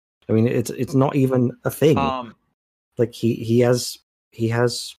 I mean, it's not even a thing. Like, he has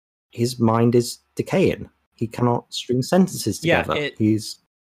his mind is decaying. He cannot string sentences together.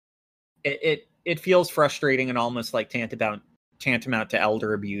 It feels frustrating and almost like tantamount to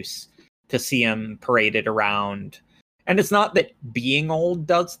elder abuse to see him paraded around. And it's not that being old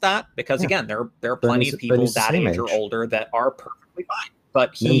does that, because again, there are plenty of people that age or older that are perfectly fine.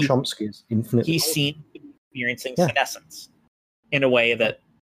 But Chomsky is infinitely he's seen experiencing senescence in a way that,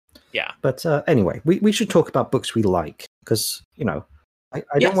 But anyway, we should talk about books we like, because, you know,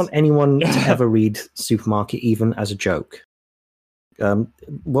 I don't want anyone to ever read Supermarket even as a joke.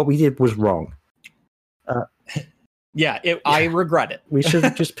 What we did was wrong. I regret it. We should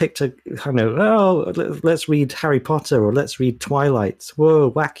have just picked let's read Harry Potter or let's read Twilight.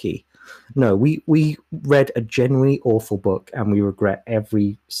 Whoa, wacky. No, we read a genuinely awful book and we regret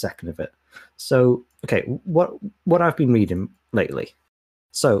every second of it. So, okay, what I've been reading lately.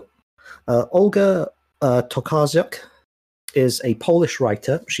 So, Olga Tokarczuk is a Polish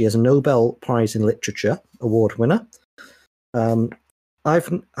writer. She is a Nobel Prize in Literature award winner. I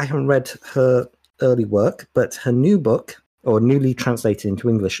haven't read her early work, but her new book, or newly translated into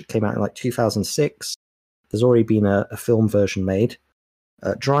English, came out in like 2006. There's already been a film version made.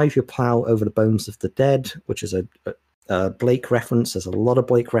 Drive Your Plow Over the Bones of the Dead, which is a Blake reference. There's a lot of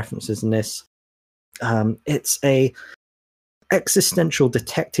Blake references in this. It's a existential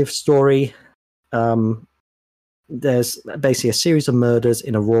detective story. There's basically a series of murders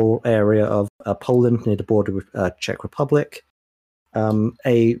in a rural area of Poland near the border with Czech Republic.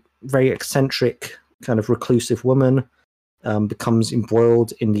 A very eccentric, kind of reclusive woman becomes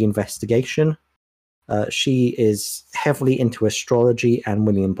embroiled in the investigation. She is heavily into astrology and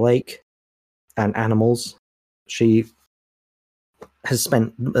William Blake and animals. She has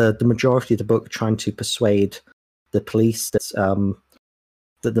spent the majority of the book trying to persuade the police that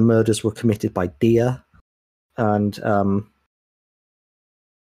the murders were committed by deer. And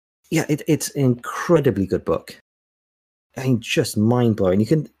it's an incredibly good book. I mean, just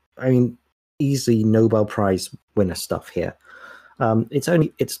mind-blowing. Easily Nobel Prize winner stuff here.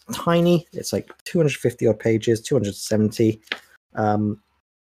 It's tiny. It's like 250 odd pages, 270.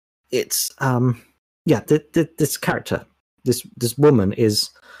 This character, this woman is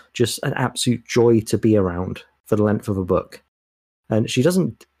just an absolute joy to be around for the length of a book. And she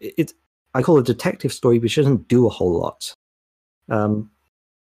doesn't, I call it a detective story, but she doesn't do a whole lot.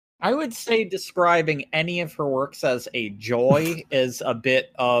 I would say describing any of her works as a joy is a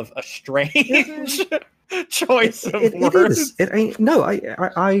bit of a strange choice of It words. is. No,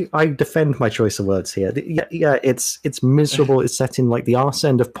 I defend my choice of words here. Yeah, it's miserable. It's set in like the arse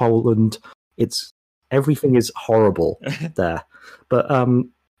end of Poland. It's everything is horrible there. But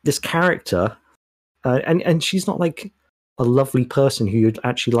this character, and she's not like a lovely person who you'd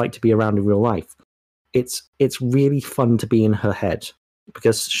actually like to be around in real life. It's really fun to be in her head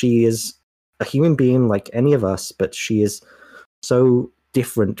because she is a human being like any of us, but she is so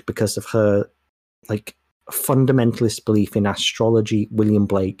different because of her like fundamentalist belief in astrology, William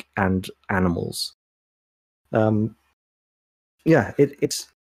Blake, and animals. It's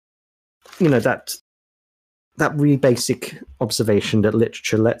that really basic observation that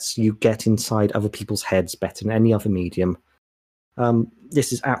literature lets you get inside other people's heads better than any other medium.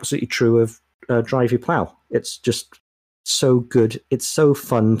 This is absolutely true of Drive Your Plow. It's just so good. It's so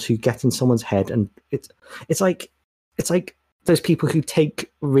fun to get in someone's head, and it's like those people who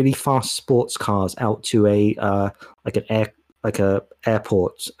take really fast sports cars out to a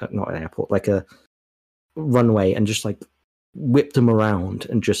runway and just like whip them around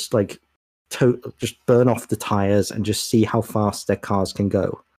and just like just burn off the tires and just see how fast their cars can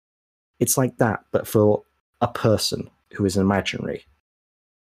go. It's like that, but for a person who is imaginary.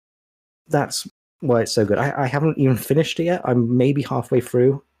 That's why it's so good. I haven't even finished it yet. I'm maybe halfway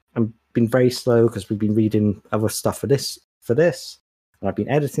through. I've been very slow because we've been reading other stuff for this. And I've been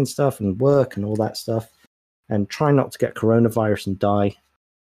editing stuff and work and all that stuff and trying not to get coronavirus and die.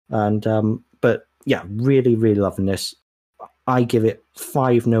 And but yeah, really, really loving this. I give it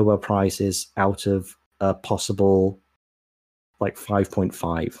 5 Nobel Prizes out of a possible like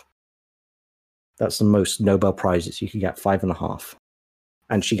 5.5. That's the most Nobel Prizes you can get, 5.5.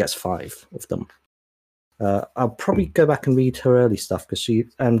 And she gets 5 of them. I'll probably go back and read her early stuff because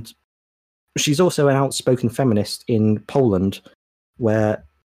she's also an outspoken feminist in Poland, where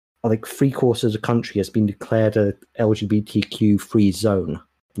like 3/4 of the country has been declared a LGBTQ free zone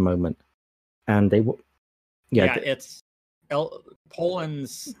at the moment, and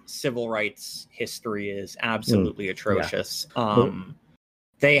Poland's civil rights history is absolutely atrocious. Yeah.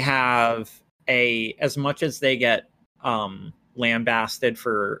 They have as much as they get lambasted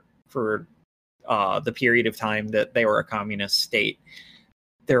for the period of time that they were a communist state,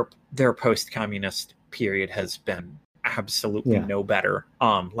 their post-communist period has been absolutely no better.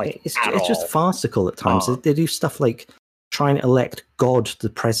 It's just farcical at times. They do stuff like try and elect God the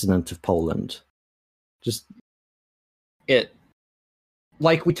president of Poland. Just it,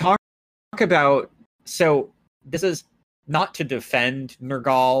 like we talk about. So this is not to defend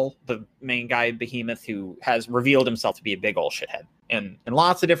Nergal, the main guy, Behemoth, who has revealed himself to be a big old shithead, and in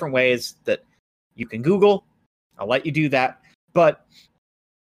lots of different ways that you can Google. I'll let you do that, but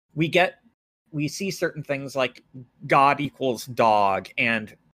we see certain things like God equals dog,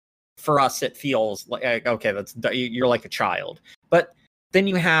 and for us it feels like okay, you're like a child. But then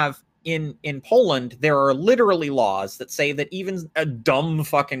you have in Poland, there are literally laws that say that even a dumb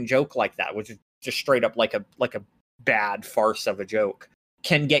fucking joke like that, which is just straight up like a bad farce of a joke,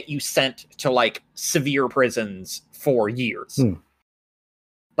 can get you sent to like severe prisons for years.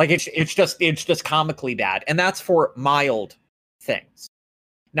 Like it's just comically bad, and that's for mild things.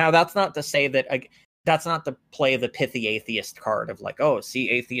 Now, that's not to say that that's not to play the pithy atheist card of like, oh, see,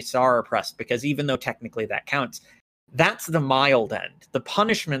 atheists are oppressed, because even though technically that counts, that's the mild end. The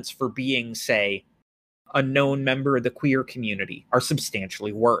punishments for being, say, a known member of the queer community are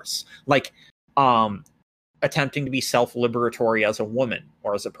substantially worse. Like, attempting to be self-liberatory as a woman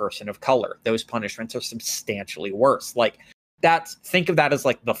or as a person of color, those punishments are substantially worse. Like, think of that as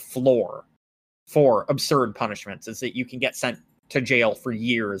like the floor for absurd punishments, is that you can get sent to jail for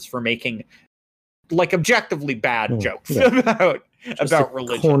years for making like objectively bad jokes about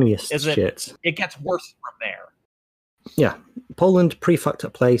religion. Corniest shit. It gets worse from there. Yeah, Poland, pretty fucked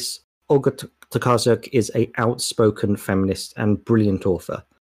up place. Olga Tokarczuk is a outspoken feminist and brilliant author.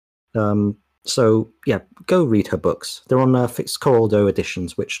 So yeah, go read her books. They're on Fitzcarraldo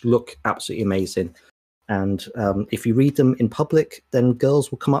editions, which look absolutely amazing. And if you read them in public, then girls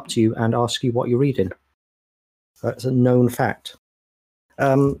will come up to you and ask you what you're reading. That's a known fact.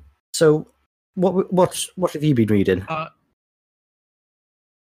 So what have you been reading?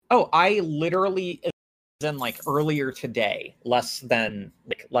 I literally, then like earlier today, less than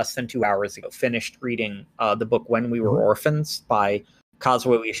 2 hours ago, finished reading the book When We Were Orphans by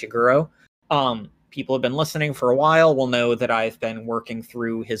Kazuo Ishiguro. People have been listening for a while will know that I've been working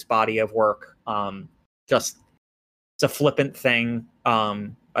through his body of work. Just it's a flippant thing.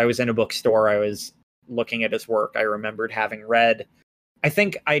 I was in a bookstore. I was looking at his work. I remembered having read. I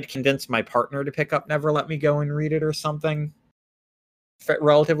think I'd convinced my partner to pick up Never Let Me Go and read it or something.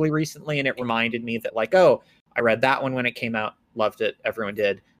 relatively recently, and it reminded me that, like, oh, I read that one when it came out, loved it, everyone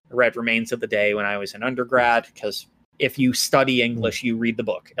did. I read Remains of the Day when I was in undergrad, because if you study English, you read the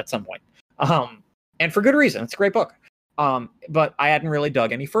book at some point. And for good reason. It's a great book. But I hadn't really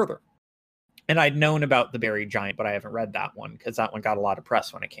dug any further. And I'd known about The Buried Giant, but I haven't read that one because that one got a lot of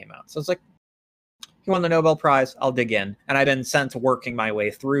press when it came out. So it's like, he won the Nobel Prize, I'll dig in. And I've been since working my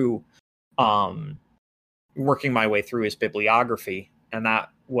way through his bibliography. And that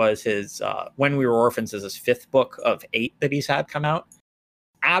was his When We Were Orphans is his 5th book of 8 that he's had come out.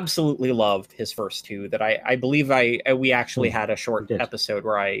 Absolutely loved his first 2 that I believe we actually had a short episode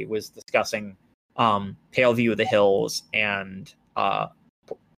where I was discussing Pale View of the Hills and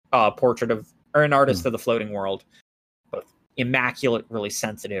Portrait of an Artist of the Floating World. Both immaculate, really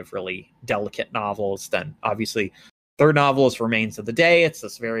sensitive, really delicate novels. Then obviously third novel is Remains of the Day. It's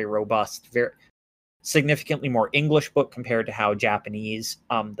this very robust, very significantly more English book compared to how Japanese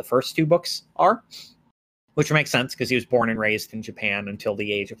the first 2 books are. Which makes sense because he was born and raised in Japan until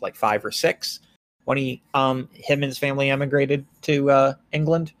the age of like 5 or 6 when him and his family emigrated to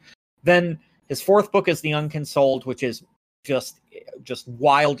England. Then his 4th book is The Unconsoled, which is just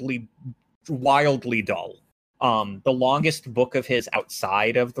wildly dull. The longest book of his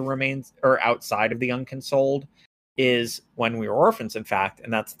outside of The Unconsoled is When We Were Orphans, in fact,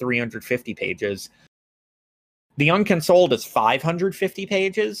 and that's 350 pages. The Unconsoled is 550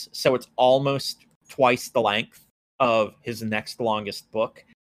 pages, so it's almost twice the length of his next longest book,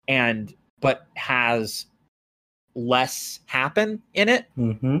 but has less happen in it.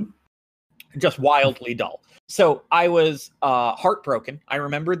 Just wildly dull. So I was heartbroken. I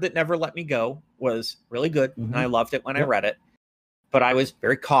remembered that Never Let Me Go was really good, and I loved it when I read it. But I was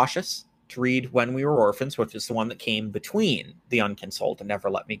very cautious to read When We Were Orphans, which is the one that came between The Unconsoled and Never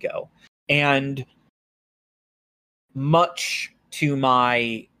Let Me Go. And much to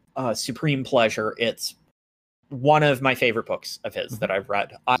my supreme pleasure, it's one of my favorite books of his that I've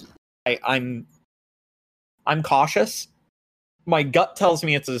read. I'm cautious. My gut tells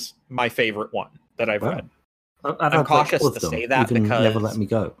me it's my favorite one that I've read. I'm cautious to say that because Never Let Me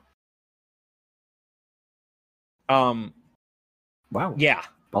Go. Wow. Yeah.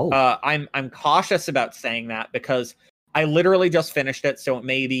 Bold. I'm cautious about saying that because I literally just finished it, so it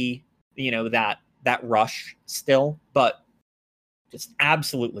may be, that rush still, but just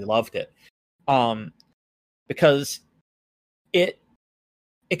absolutely loved it. Because it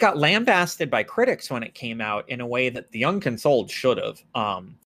got lambasted by critics when it came out in a way that The Unconsoled should have.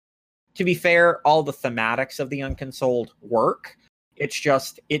 To be fair, all the thematics of The Unconsoled work. It's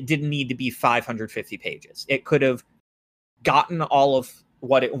just, it didn't need to be 550 pages. It could have gotten all of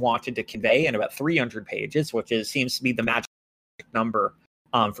what it wanted to convey in about 300 pages, which seems to be the magic number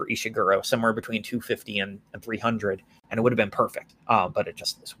for Ishiguro, somewhere between 250 and 300, and it would have been perfect. But it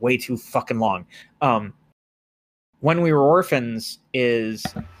just is way too fucking long. When We Were Orphans it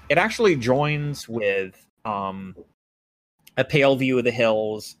actually joins with A Pale View of the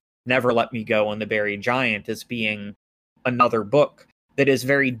Hills, Never Let Me Go, and The Buried Giant as being another book that is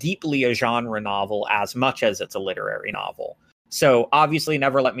very deeply a genre novel as much as it's a literary novel. So obviously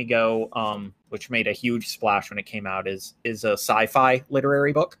Never Let Me Go, which made a huge splash when it came out, is a sci-fi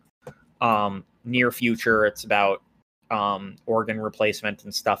literary book. Near future, it's about organ replacement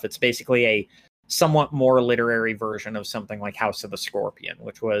and stuff. It's basically a somewhat more literary version of something like House of the Scorpion,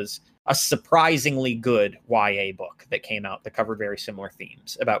 which was a surprisingly good YA book that came out that covered very similar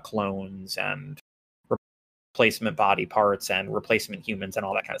themes about clones and replacement body parts and replacement humans and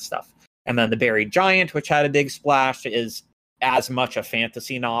all that kind of stuff. And then The Buried Giant, which had a big splash, is as much a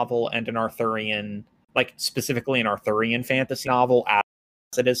fantasy novel and an Arthurian, like specifically an Arthurian fantasy novel as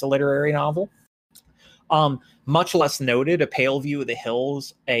it is a literary novel. Much less noted, A Pale View of the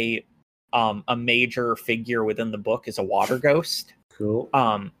Hills, a major figure within the book is a water ghost. Cool.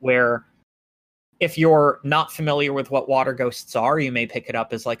 Where if you're not familiar with what water ghosts are, you may pick it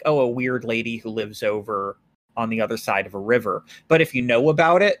up as like, oh, a weird lady who lives over on the other side of a river. But if you know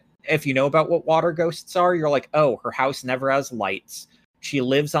about it, if you know about what water ghosts are, you're like, oh, her house never has lights. She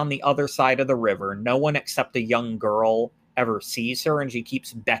lives on the other side of the river. No one except a young girl ever sees her, and she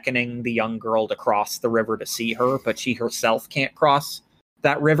keeps beckoning the young girl to cross the river to see her, but she herself can't cross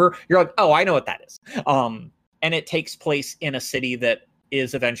that river. You're like, oh, I know what that is. And it takes place in a city that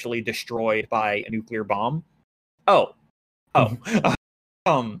is eventually destroyed by a nuclear bomb. When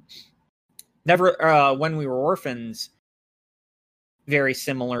We Were Orphans, very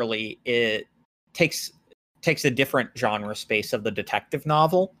similarly, it takes a different genre space of the detective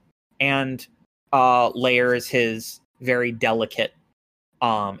novel and layers his very delicate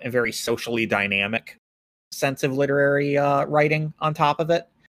and very socially dynamic sense of literary writing on top of it,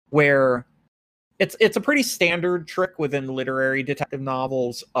 where it's a pretty standard trick within literary detective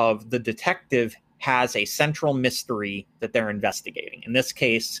novels of the detective has a central mystery that they're investigating. In this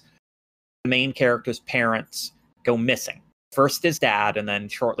case, the main character's parents go missing. First his dad, and then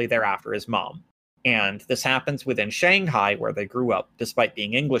shortly thereafter his mom. And this happens within Shanghai, where they grew up, despite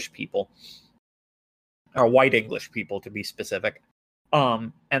being English people, or white English people to be specific.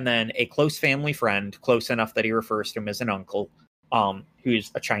 And then a close family friend, close enough that he refers to him as an uncle,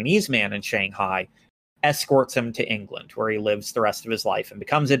 who's a Chinese man in Shanghai, escorts him to England, where he lives the rest of his life and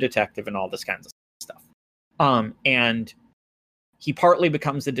becomes a detective and all this kinds of stuff. And he partly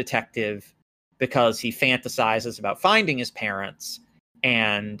becomes a detective because he fantasizes about finding his parents,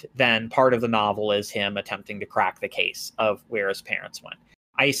 and then part of the novel is him attempting to crack the case of where his parents went.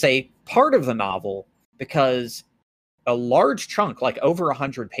 I say part of the novel because a large chunk, like over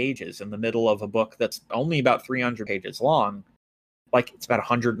 100 pages in the middle of a book that's only about 300 pages long, like it's about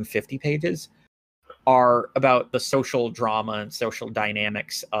 150 pages, are about the social drama and social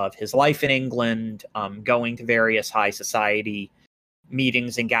dynamics of his life in England, going to various high society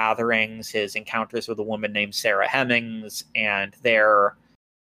meetings and gatherings, his encounters with a woman named Sarah Hemmings, and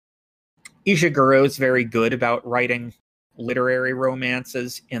Ishiguro is very good about writing literary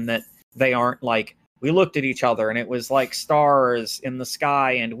romances in that they aren't like, we looked at each other and it was like stars in the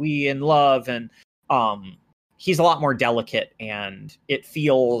sky and we in love, and he's a lot more delicate, and it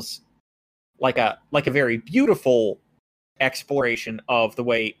feels like a very beautiful exploration of the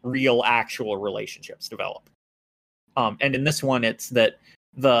way real actual relationships develop. And in this one, it's that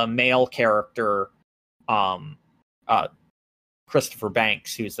the male character, Christopher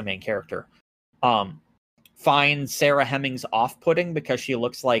Banks, who's the main character, finds Sarah Hemmings off-putting because she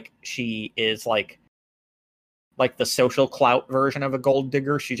looks like she is like the social clout version of a gold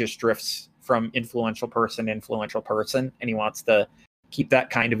digger. She just drifts from influential person to influential person, and he wants to keep that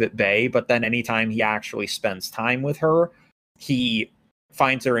kind of at bay. But then anytime he actually spends time with her, he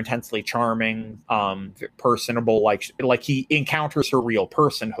finds her intensely charming, personable, like he encounters her real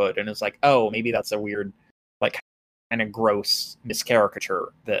personhood and is like, oh, maybe that's a weird, like, kind of gross miscaricature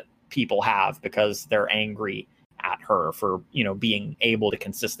that people have because they're angry at her for, being able to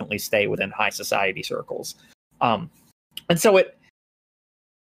consistently stay within high society circles. And so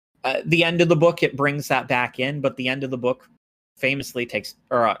the end of the book, it brings that back in, but the end of the book famously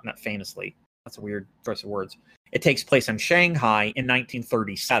not famously, that's a weird choice of words. It takes place in Shanghai in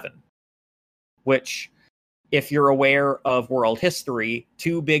 1937, which, if you're aware of world history,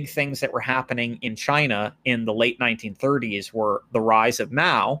 two big things that were happening in China in the late 1930s were the rise of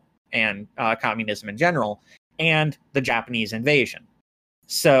Mao and communism in general, and the Japanese invasion.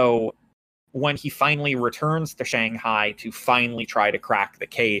 So when he finally returns to Shanghai to finally try to crack the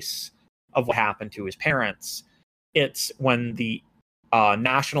case of what happened to his parents, it's when the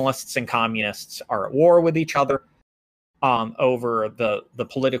nationalists and communists are at war with each other over the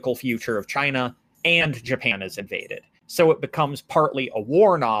political future of China, and Japan is invaded. So it becomes partly a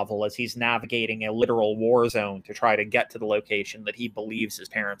war novel as he's navigating a literal war zone to try to get to the location that he believes his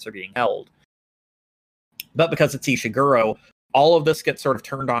parents are being held. But because it's Ishiguro, all of this gets sort of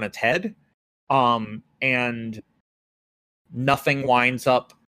turned on its head, and nothing winds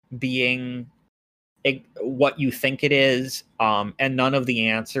up being what you think it is, and none of the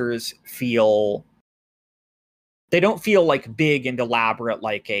answers they don't feel like big and elaborate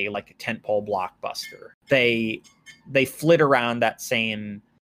like a tentpole blockbuster. They flit around that same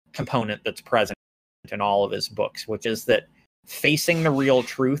component that's present in all of his books, which is that facing the real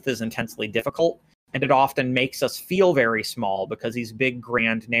truth is intensely difficult, and it often makes us feel very small because these big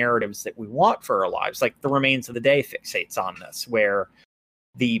grand narratives that we want for our lives, like The Remains of the Day fixates on this, where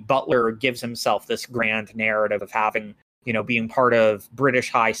the butler gives himself this grand narrative of having, being part of British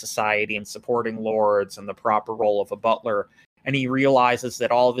high society and supporting lords and the proper role of a butler. And he realizes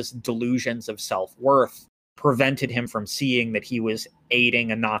that all of his delusions of self-worth prevented him from seeing that he was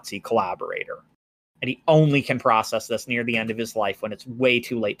aiding a Nazi collaborator. And he only can process this near the end of his life when it's way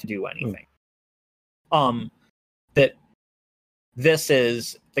too late to do anything. That this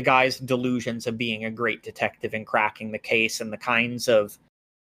is the guy's delusions of being a great detective and cracking the case, and the kinds of,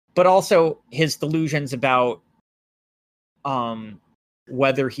 but also his delusions about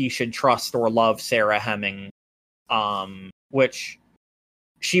whether he should trust or love Sarah Hemming, which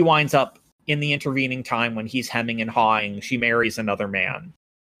she winds up in the intervening time when he's hemming and hawing, she marries another man,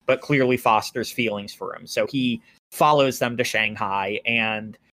 but clearly fosters feelings for him. So he follows them to Shanghai,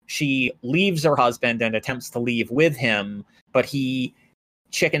 and she leaves her husband and attempts to leave with him, but he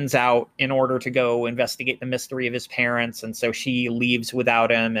chickens out in order to go investigate the mystery of his parents, and so she leaves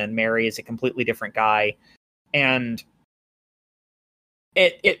without him and marries a completely different guy. And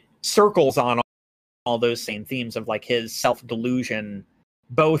it circles on all those same themes of like his self-delusion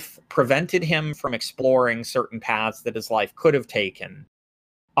both prevented him from exploring certain paths that his life could have taken,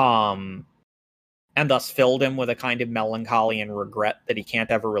 and thus filled him with a kind of melancholy and regret that he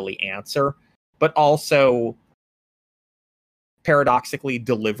can't ever really answer, but also paradoxically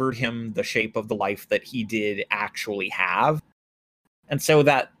delivered him the shape of the life that he did actually have. And so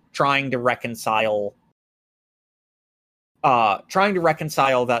that trying to reconcile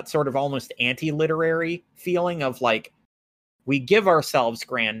that sort of almost anti-literary feeling of like, we give ourselves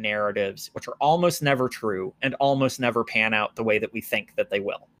grand narratives, which are almost never true and almost never pan out the way that we think that they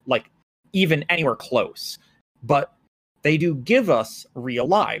will, like even anywhere close. But they do give us real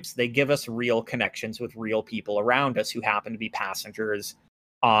lives. They give us real connections with real people around us who happen to be passengers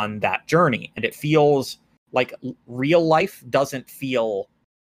on that journey. And it feels like real life doesn't feel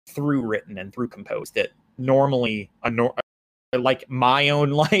through written and through composed. It normally, like my own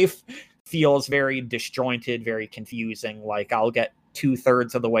life, feels very disjointed, very confusing. Like I'll get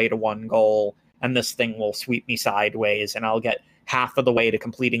 2/3 of the way to one goal and this thing will sweep me sideways, and I'll get half of the way to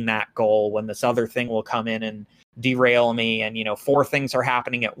completing that goal when this other thing will come in and derail me. And, 4 things are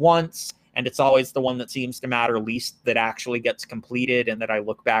happening at once, and it's always the one that seems to matter least that actually gets completed and that I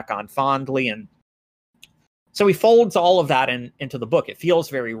look back on fondly. And so he folds all of that into the book. It feels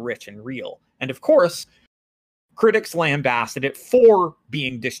very rich and real. And of course, critics lambasted it for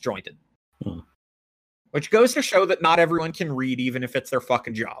being disjointed. Which goes to show that not everyone can read, even if it's their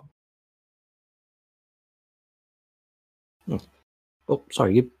fucking job. Oh,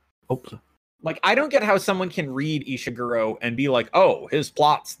 sorry. Like, I don't get how someone can read Ishiguro and be like, oh, his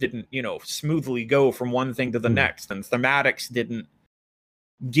plots didn't, smoothly go from one thing to the next, and thematics didn't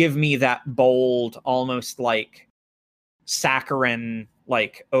give me that bold, almost like saccharine,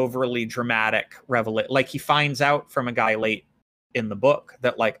 like overly dramatic revelation. Like, he finds out from a guy late in the book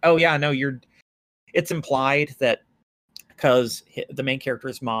that like, oh yeah, no, it's implied that because the main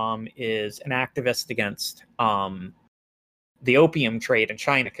character's mom is an activist against the opium trade in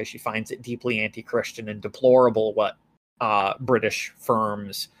China, because she finds it deeply anti-Christian and deplorable what British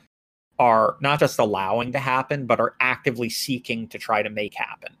firms are not just allowing to happen, but are actively seeking to try to make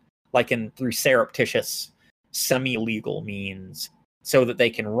happen, like through surreptitious, semi-legal means, so that they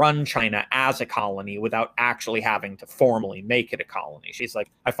can run China as a colony without actually having to formally make it a colony. She's like,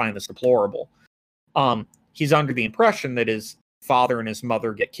 I find this deplorable. He's under the impression that his father and his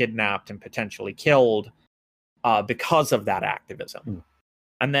mother get kidnapped and potentially killed because of that activism.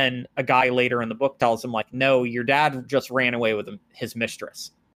 And then a guy later in the book tells him, like, no, your dad just ran away with his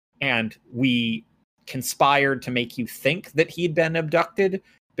mistress. And we conspired to make you think that he'd been abducted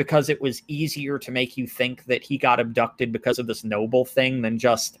because it was easier to make you think that he got abducted because of this noble thing than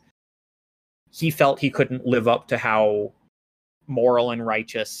just he felt he couldn't live up to how moral and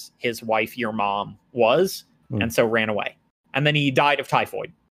righteous his wife, your mom, was, and so ran away. And then he died of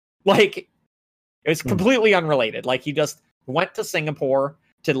typhoid. Like, it was completely unrelated. Like, he just went to Singapore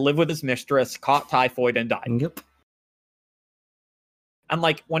to live with his mistress, caught typhoid, and died. Yep. And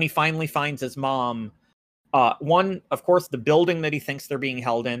like, when he finally finds his mom, one, of course, the building that he thinks they're being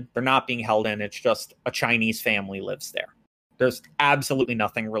held in, they're not being held in. It's just a Chinese family lives there. There's absolutely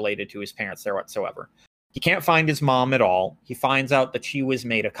nothing related to his parents there whatsoever. He can't find his mom at all. He finds out that she was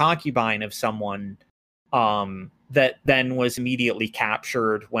made a concubine of someone that then was immediately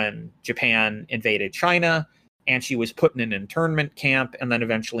captured when Japan invaded China, and she was put in an internment camp and then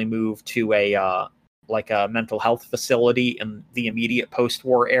eventually moved to a mental health facility in the immediate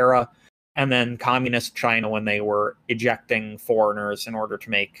post-war era. And then communist China, when they were ejecting foreigners in order to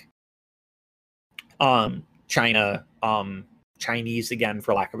make China Chinese again,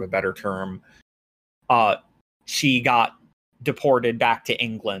 for lack of a better term, she got deported back to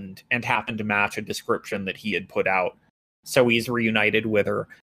England and happened to match a description that he had put out. So he's reunited with her.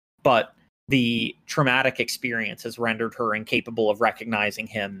 But the traumatic experience has rendered her incapable of recognizing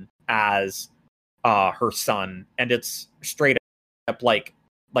him as her son. And it's straight up like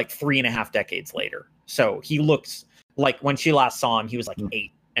 3.5 decades later. So he looks like, when she last saw him, he was like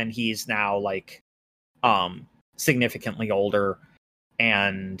 8, and he's now like significantly older,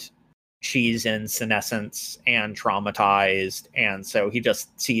 and she's in senescence and traumatized. And so he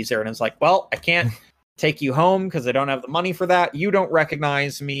just sees her and is like, well, I can't take you home because I don't have the money for that. You don't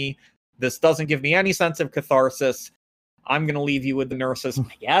recognize me. This doesn't give me any sense of catharsis. I'm going to leave you with the nurses,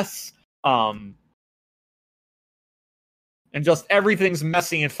 I guess. And just everything's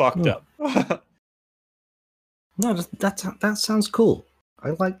messy and fucked up. No, that sounds cool.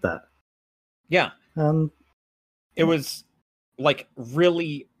 I like that. Yeah. It was like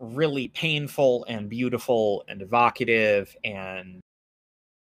really, really painful and beautiful and evocative, and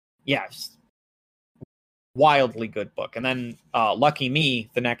yes, wildly good book. And then lucky me,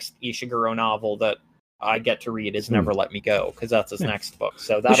 the next Ishiguro novel that I get to read is Never Let Me Go, because that's his next book.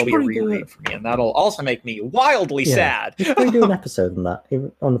 So that'll be a reread for me, and that'll also make me wildly sad. We should probably do an episode on that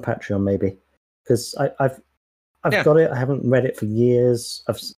on the Patreon, maybe, because I've got it. I haven't read it for years.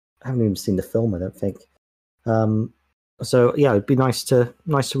 I haven't even seen the film, I don't think. So yeah, it'd be nice to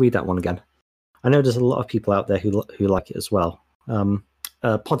read that one again. I know there's a lot of people out there who like it as well.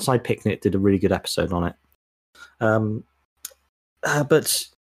 Podside Picnic did a really good episode on it. But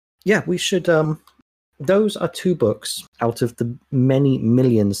yeah, we should. Those are 2 books out of the many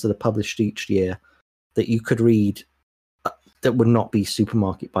millions that are published each year that you could read that would not be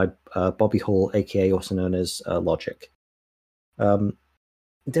Supermarket by Bobby Hall, aka also known as Logic.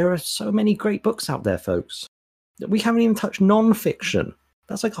 There are so many great books out there, folks. We haven't even touched non-fiction.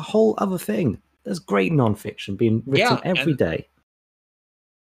 That's like a whole other thing. There's great non-fiction being written every day.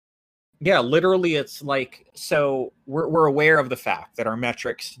 Yeah, literally, it's like, so we're aware of the fact that our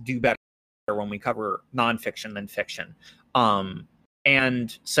metrics do better when we cover nonfiction than fiction.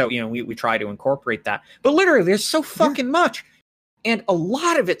 And so, we try to incorporate that. But literally, there's so fucking much. And a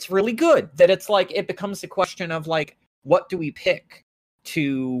lot of it's really good that it's like, it becomes a question of like, what do we pick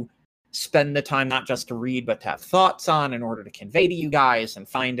to spend the time not just to read, but to have thoughts on in order to convey to you guys, and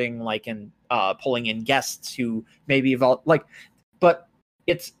finding like, and pulling in guests who maybe evolve, like, but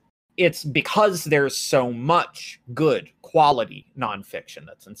it's because there's so much good quality nonfiction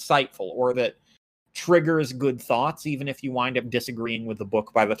that's insightful or that triggers good thoughts, even if you wind up disagreeing with the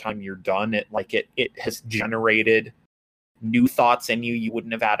book by the time you're done. It has generated new thoughts in you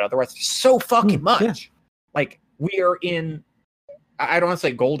wouldn't have had otherwise. So fucking much. Yeah. Like, we are in, I don't want to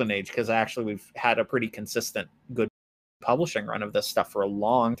say golden age, because actually we've had a pretty consistent good publishing run of this stuff for a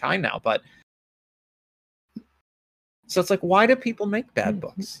long time now. But so it's like, why do people make bad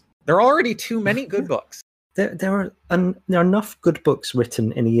books? There are already too many good books. There are enough good books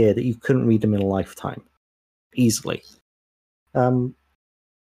written in a year that you couldn't read them in a lifetime, easily.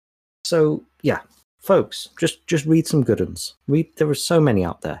 So yeah, folks, just read some good ones. There are so many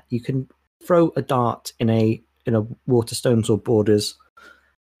out there. You can throw a dart in a Waterstones or Borders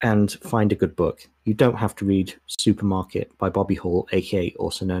and find a good book. You don't have to read Supermarket by Bobby Hall, aka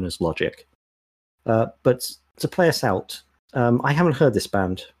also known as Logic. But to play us out, I haven't heard this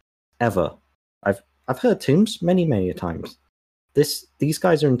band ever. I've heard Tombs many a times. These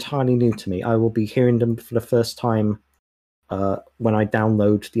guys are entirely new to me. I will be hearing them for the first time when I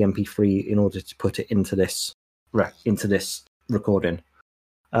download the MP3 in order to put it into this recording.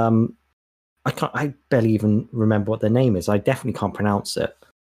 I barely even remember what their name is. I definitely can't pronounce it.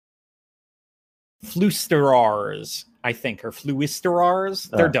 Fluisterars, I think, or Fluisterars.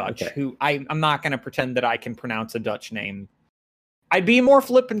 They're Dutch. Okay. Who I'm not going to pretend that I can pronounce a Dutch name. I'd be more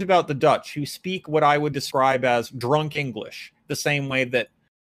flippant about the Dutch, who speak what I would describe as drunk English, the same way that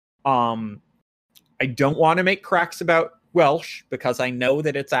I don't want to make cracks about Welsh, because I know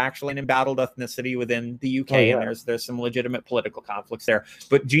that it's actually an embattled ethnicity within the UK, and there's some legitimate political conflicts there.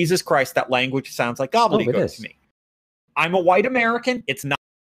 But Jesus Christ, that language sounds like gobbledygook to me. I'm a white American. It's not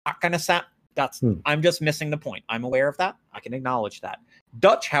going to sound... I'm just missing the point. I'm aware of that. I can acknowledge that.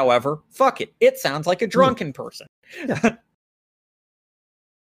 Dutch, however, fuck it. It sounds like a drunken person. Yeah.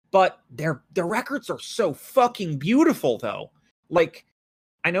 But their records are so fucking beautiful, though. Like,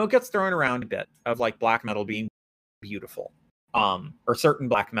 I know it gets thrown around a bit of like black metal being beautiful, or certain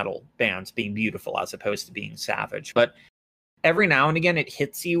black metal bands being beautiful as opposed to being savage. But every now and again, it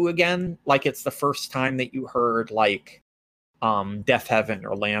hits you again, like it's the first time that you heard like Death Heaven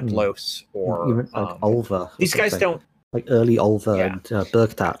or Landlos or even like Ulva. These guys don't like early Ulva and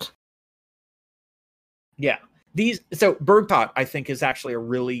Bergtat. Yeah. So Bergtat, I think, is actually a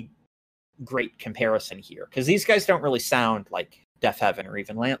really great comparison here, because these guys don't really sound like Death Heaven or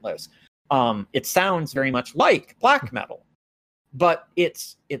even Landlos. It sounds very much like black metal, but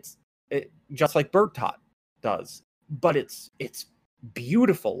it's just like Bergtat does. But it's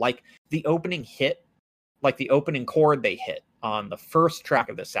beautiful. Like the opening hit, like the opening chord they hit on the first track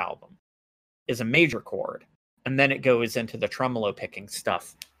of this album is a major chord, and then it goes into the tremolo picking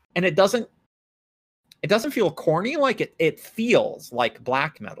stuff, and it doesn't feel corny. Like it feels like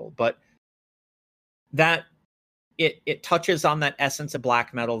black metal, but that it touches on that essence of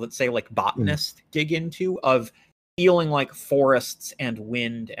black metal that, say, like Botanist dig into, of feeling like forests and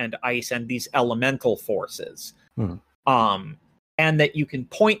wind and ice and these elemental forces. And that you can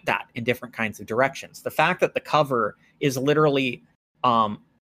point that in different kinds of directions. The fact that the cover is literally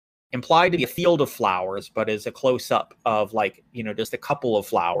implied to be a field of flowers, but is a close-up of like, you know, just a couple of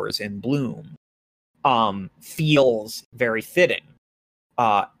flowers in bloom, feels very fitting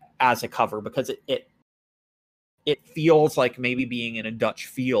as a cover, because it feels like maybe being in a Dutch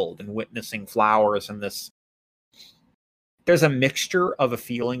field and witnessing flowers, and there's a mixture of a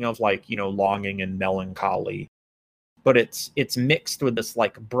feeling of like, you know, longing and melancholy, but it's mixed with this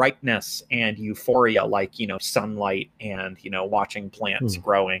like brightness and euphoria, like, you know, sunlight and, you know, watching plants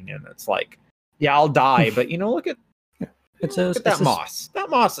growing. And it's like, yeah, I'll die, but, you know, look at that moss. That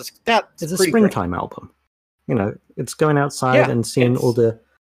moss is it's a springtime great album. You know, it's going outside and seeing all the,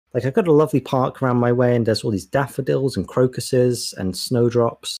 like, I've got a lovely park around my way, and there's all these daffodils and crocuses and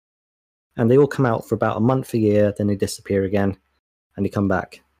snowdrops, and they all come out for about a month a year, then they disappear again, and they come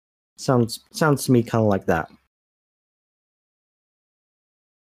back. Sounds to me kind of like that.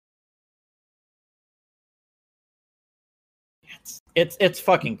 It's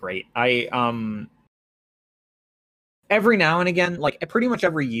fucking great. I every now and again, like pretty much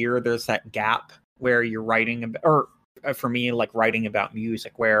every year, there's that gap where you're writing, or for me, like writing about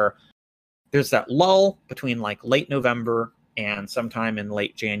music, where there's that lull between like late November and sometime in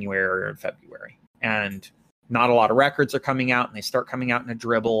late January or February, and not a lot of records are coming out, and they start coming out in a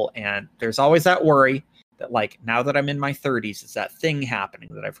dribble, and there's always that worry that, like, now that I'm in my 30s, it's that thing happening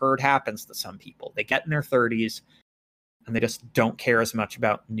that I've heard happens to some people. They get in their 30s and they just don't care as much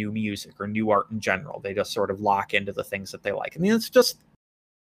about new music or new art in general. They just sort of lock into the things that they like. I mean, it's just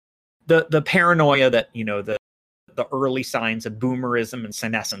the paranoia that, you know, the early signs of boomerism and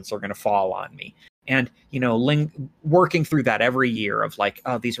senescence are going to fall on me. And, you know, working through that every year of like,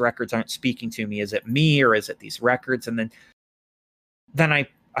 oh, these records aren't speaking to me. Is it me, or is it these records? And then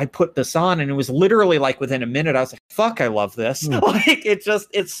I put this on, and it was literally like within a minute, I was like, fuck, I love this. Like,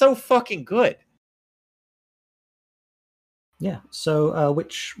 it's so fucking good. Yeah. So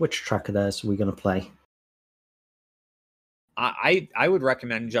which track of theirs are we going to play? I would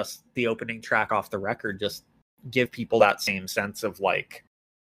recommend just the opening track off the record. Just give people that same sense of like,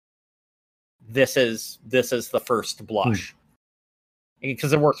 this is the first blush,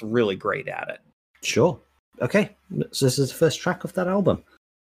 because it works really great at it. Sure. Okay. So this is the first track of that album.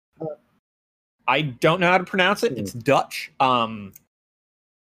 I don't know how to pronounce it. It's Dutch.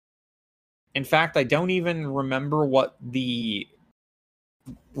 In fact, I don't even remember what the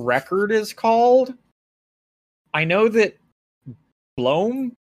record is called. I know that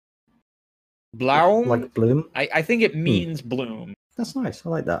Bloom, like bloom. I think it means bloom. That's nice. I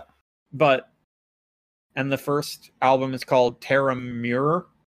like that. And the first album is called Terra Mure.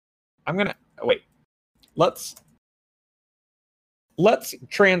 I'm gonna wait. Let's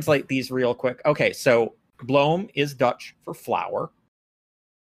translate these real quick. Okay, so Bloem is Dutch for flower.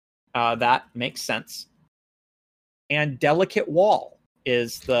 That makes sense. And Delicate Wall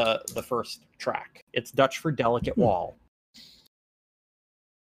is the first track. It's Dutch for delicate wall.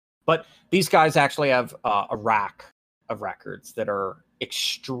 But these guys actually have a rack of records that are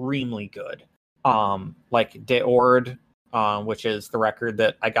extremely good. Like De Ord, which is the record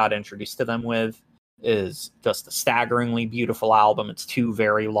that I got introduced to them with, is just a staggeringly beautiful album. It's 2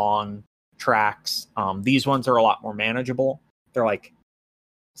 very long tracks. These ones are a lot more manageable. They're like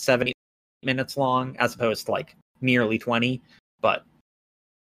 70 minutes long as opposed to like nearly 20. But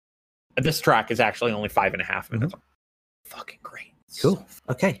this track is actually only 5.5 minutes. Fucking great. Cool.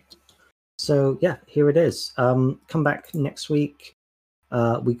 Okay. So yeah, here it is. Come back next week.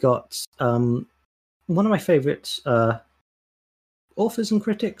 We got one of my favorite authors and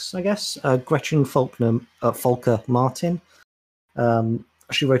critics, I guess, Gretchen Volker Martin.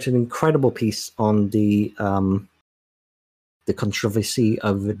 She wrote an incredible piece on the controversy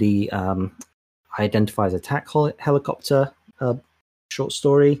over the identified attack helicopter short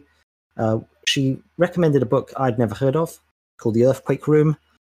story. She recommended a book I'd never heard of called The Earthquake Room.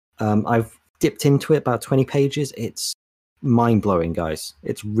 I've dipped into it, about 20 pages. It's mind-blowing, guys.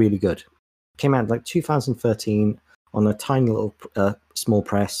 It's really good. Came out like 2013 on a tiny little small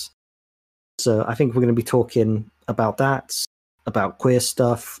press. So I think we're going to be talking about that, about queer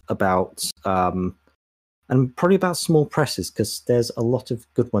stuff, about and probably about small presses, because there's a lot of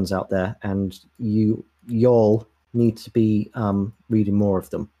good ones out there, and y'all need to be reading more of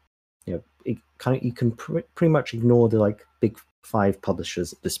them. You know, you can pretty much ignore the like big 5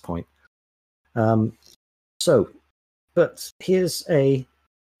 publishers at this point. But here's a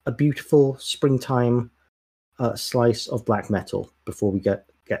beautiful springtime slice of black metal before we get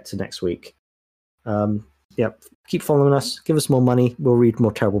to next week. Keep following us. Give us more money. We'll read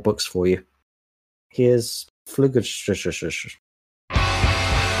more terrible books for you. Here's Flugge.